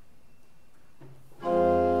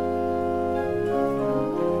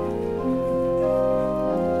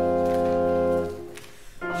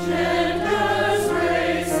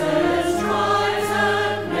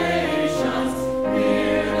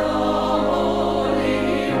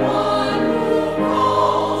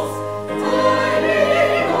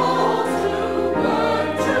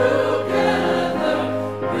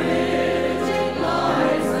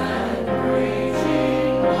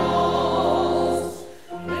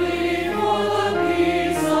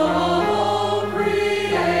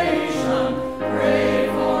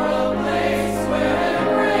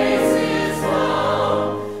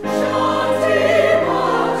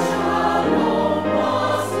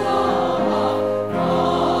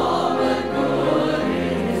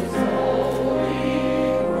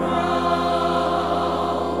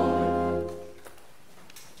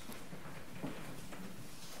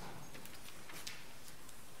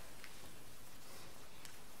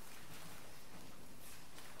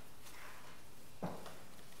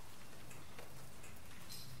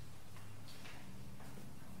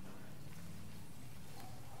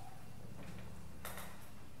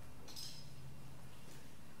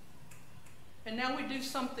 now we do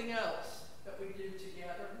something else that we do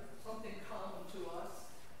together, something common to us.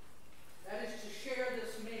 That is to share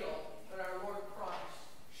this meal that our Lord Christ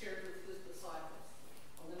shared with his disciples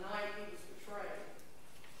on the night he was betrayed.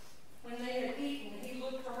 When they had eaten, he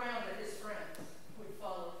looked around at his friends who had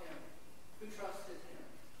followed him, who trusted him,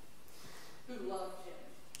 who loved him,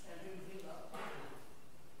 and whom he loved.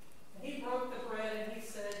 And he broke the bread and he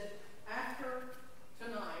said, "After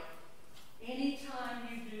tonight, anytime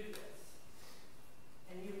you do this,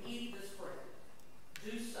 and you eat this bread,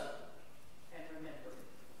 do so and remember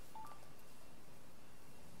me."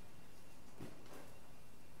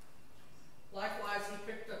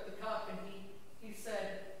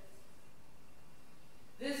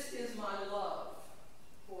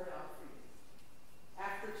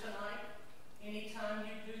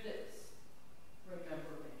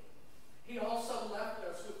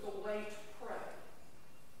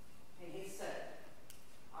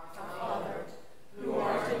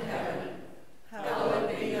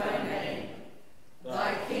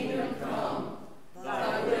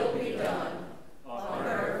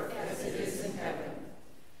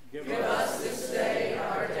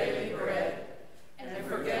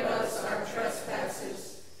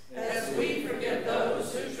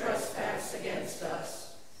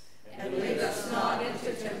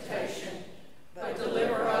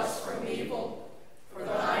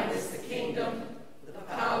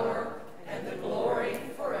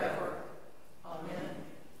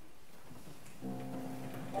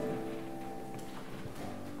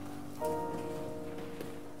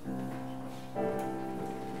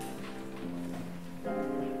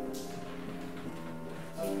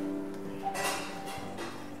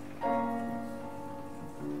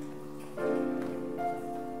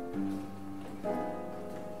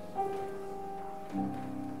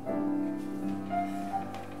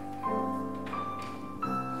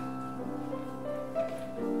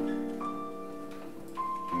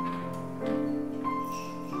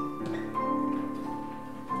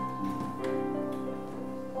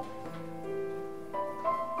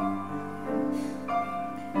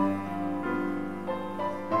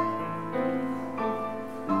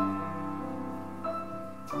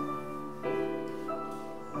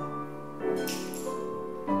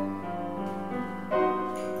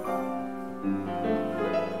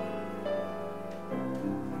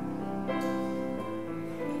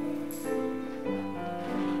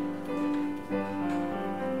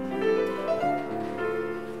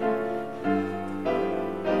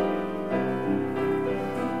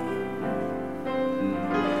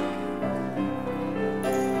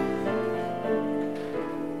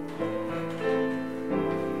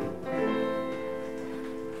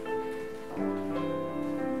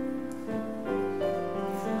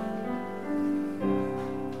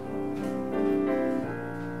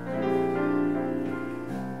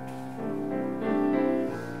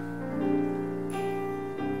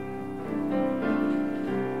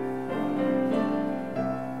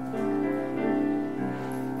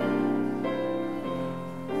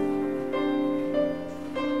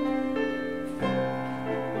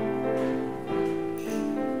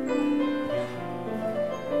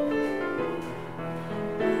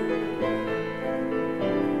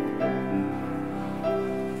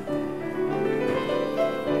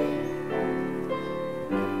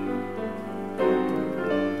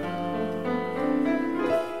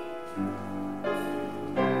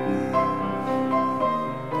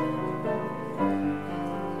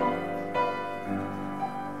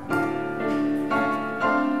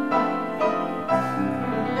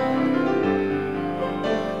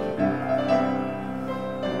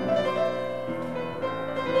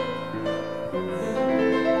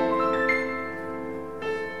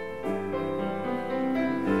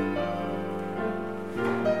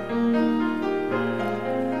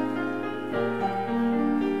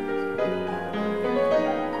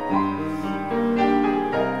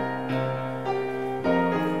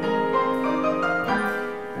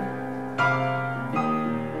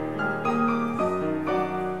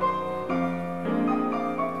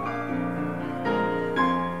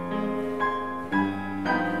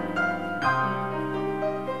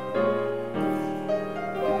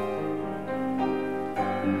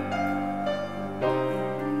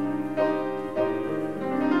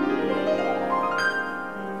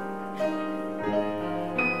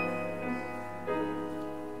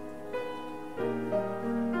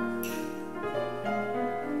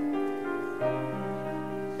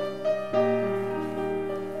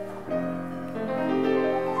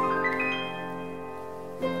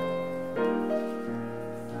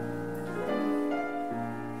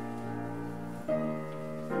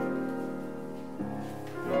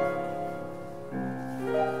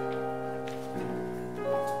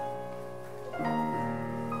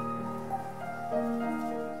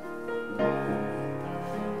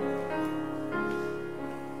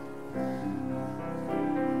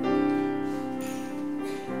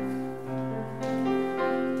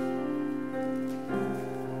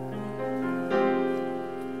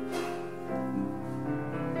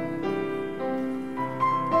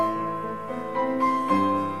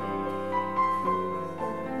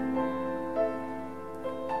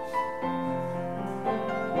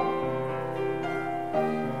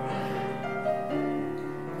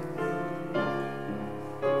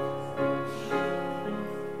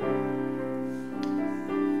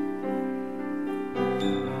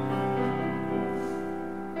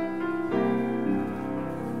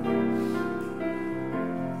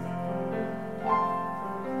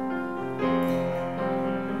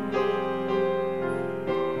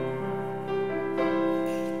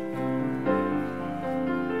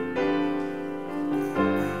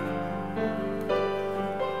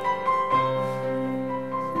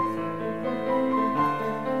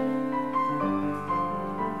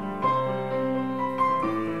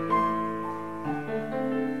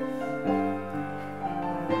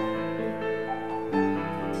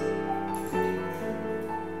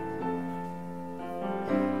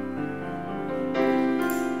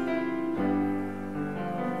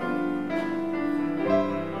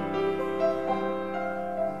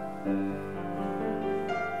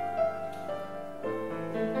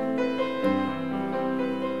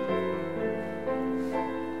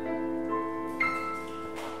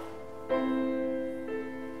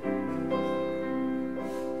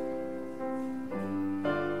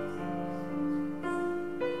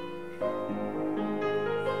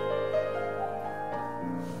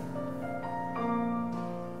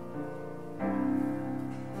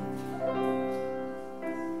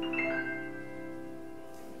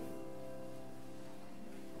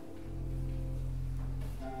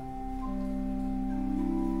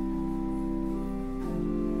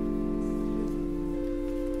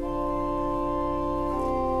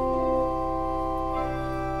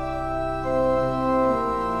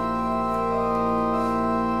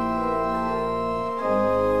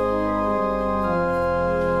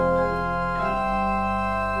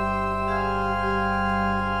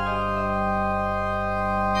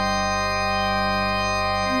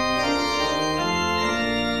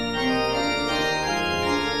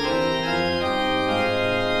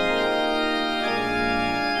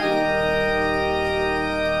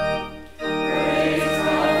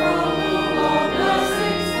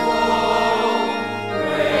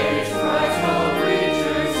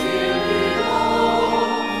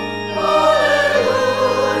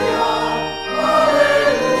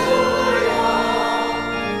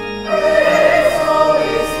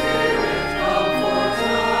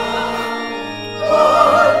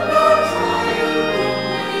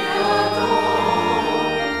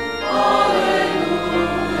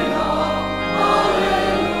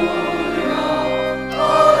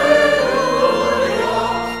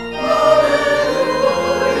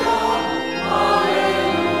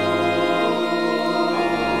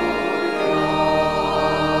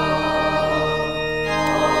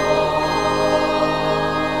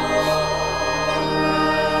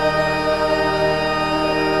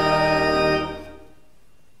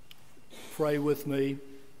 pray with me.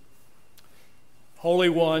 Holy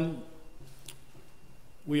One,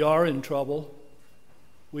 we are in trouble.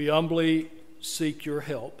 We humbly seek your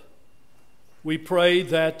help. We pray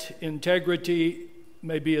that integrity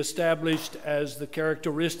may be established as the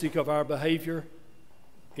characteristic of our behavior,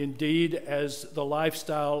 indeed as the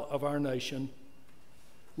lifestyle of our nation.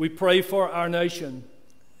 We pray for our nation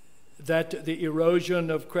that the erosion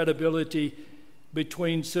of credibility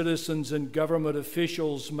between citizens and government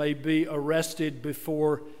officials may be arrested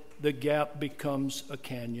before the gap becomes a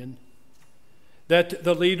canyon. That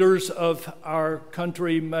the leaders of our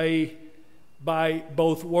country may, by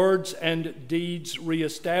both words and deeds,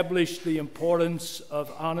 reestablish the importance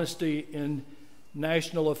of honesty in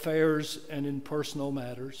national affairs and in personal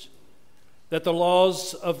matters. That the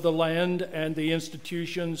laws of the land and the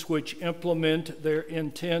institutions which implement their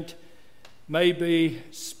intent may be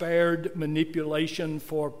spared manipulation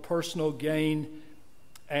for personal gain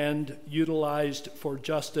and utilized for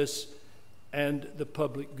justice and the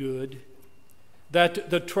public good. That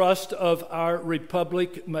the trust of our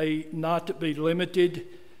republic may not be limited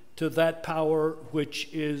to that power which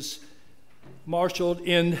is marshaled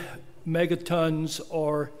in megatons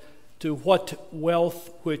or to what wealth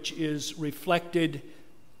which is reflected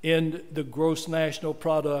in the gross national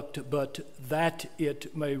product, but that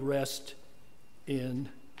it may rest in.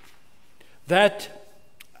 That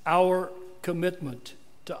our commitment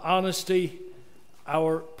to honesty,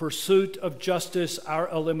 our pursuit of justice, our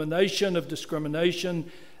elimination of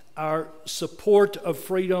discrimination, our support of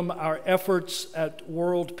freedom, our efforts at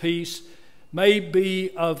world peace may be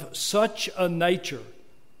of such a nature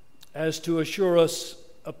as to assure us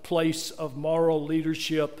a place of moral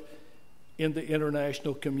leadership in the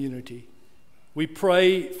international community. We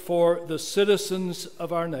pray for the citizens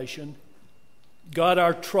of our nation. God,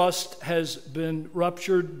 our trust has been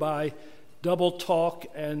ruptured by double talk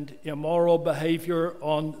and immoral behavior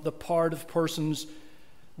on the part of persons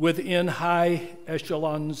within high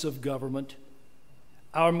echelons of government.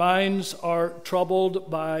 Our minds are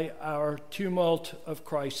troubled by our tumult of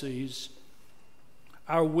crises.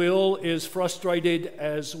 Our will is frustrated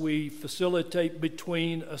as we facilitate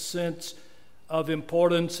between a sense of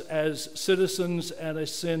importance as citizens and a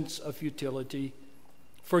sense of futility.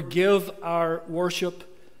 Forgive our worship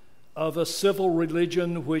of a civil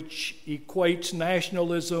religion which equates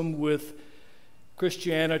nationalism with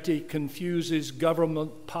Christianity, confuses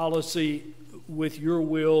government policy with your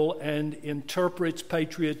will, and interprets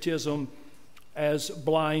patriotism as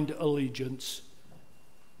blind allegiance.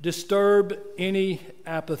 Disturb any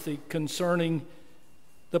apathy concerning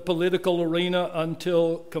the political arena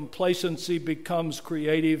until complacency becomes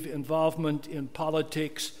creative involvement in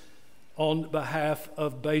politics on behalf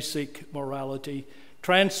of basic morality.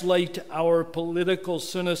 Translate our political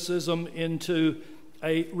cynicism into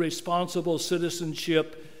a responsible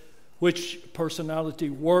citizenship which personality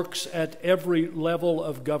works at every level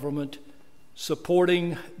of government,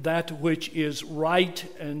 supporting that which is right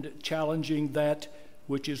and challenging that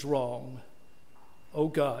which is wrong. O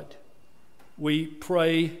God, we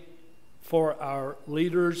pray for our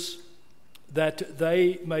leaders that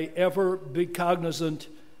they may ever be cognizant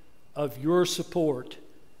of your support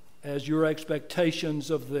as your expectations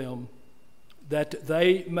of them, that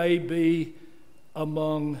they may be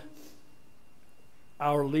among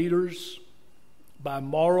our leaders, by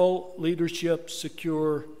moral leadership,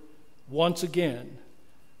 secure once again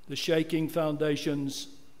the shaking foundations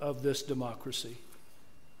of this democracy.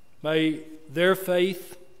 May their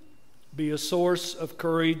faith be a source of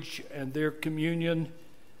courage and their communion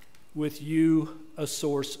with you a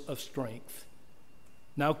source of strength.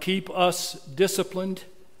 Now keep us disciplined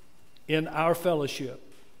in our fellowship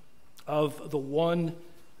of the one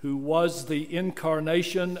who was the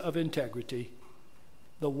incarnation of integrity,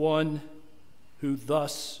 the one who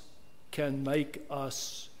thus can make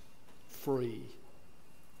us free.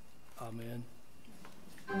 Amen.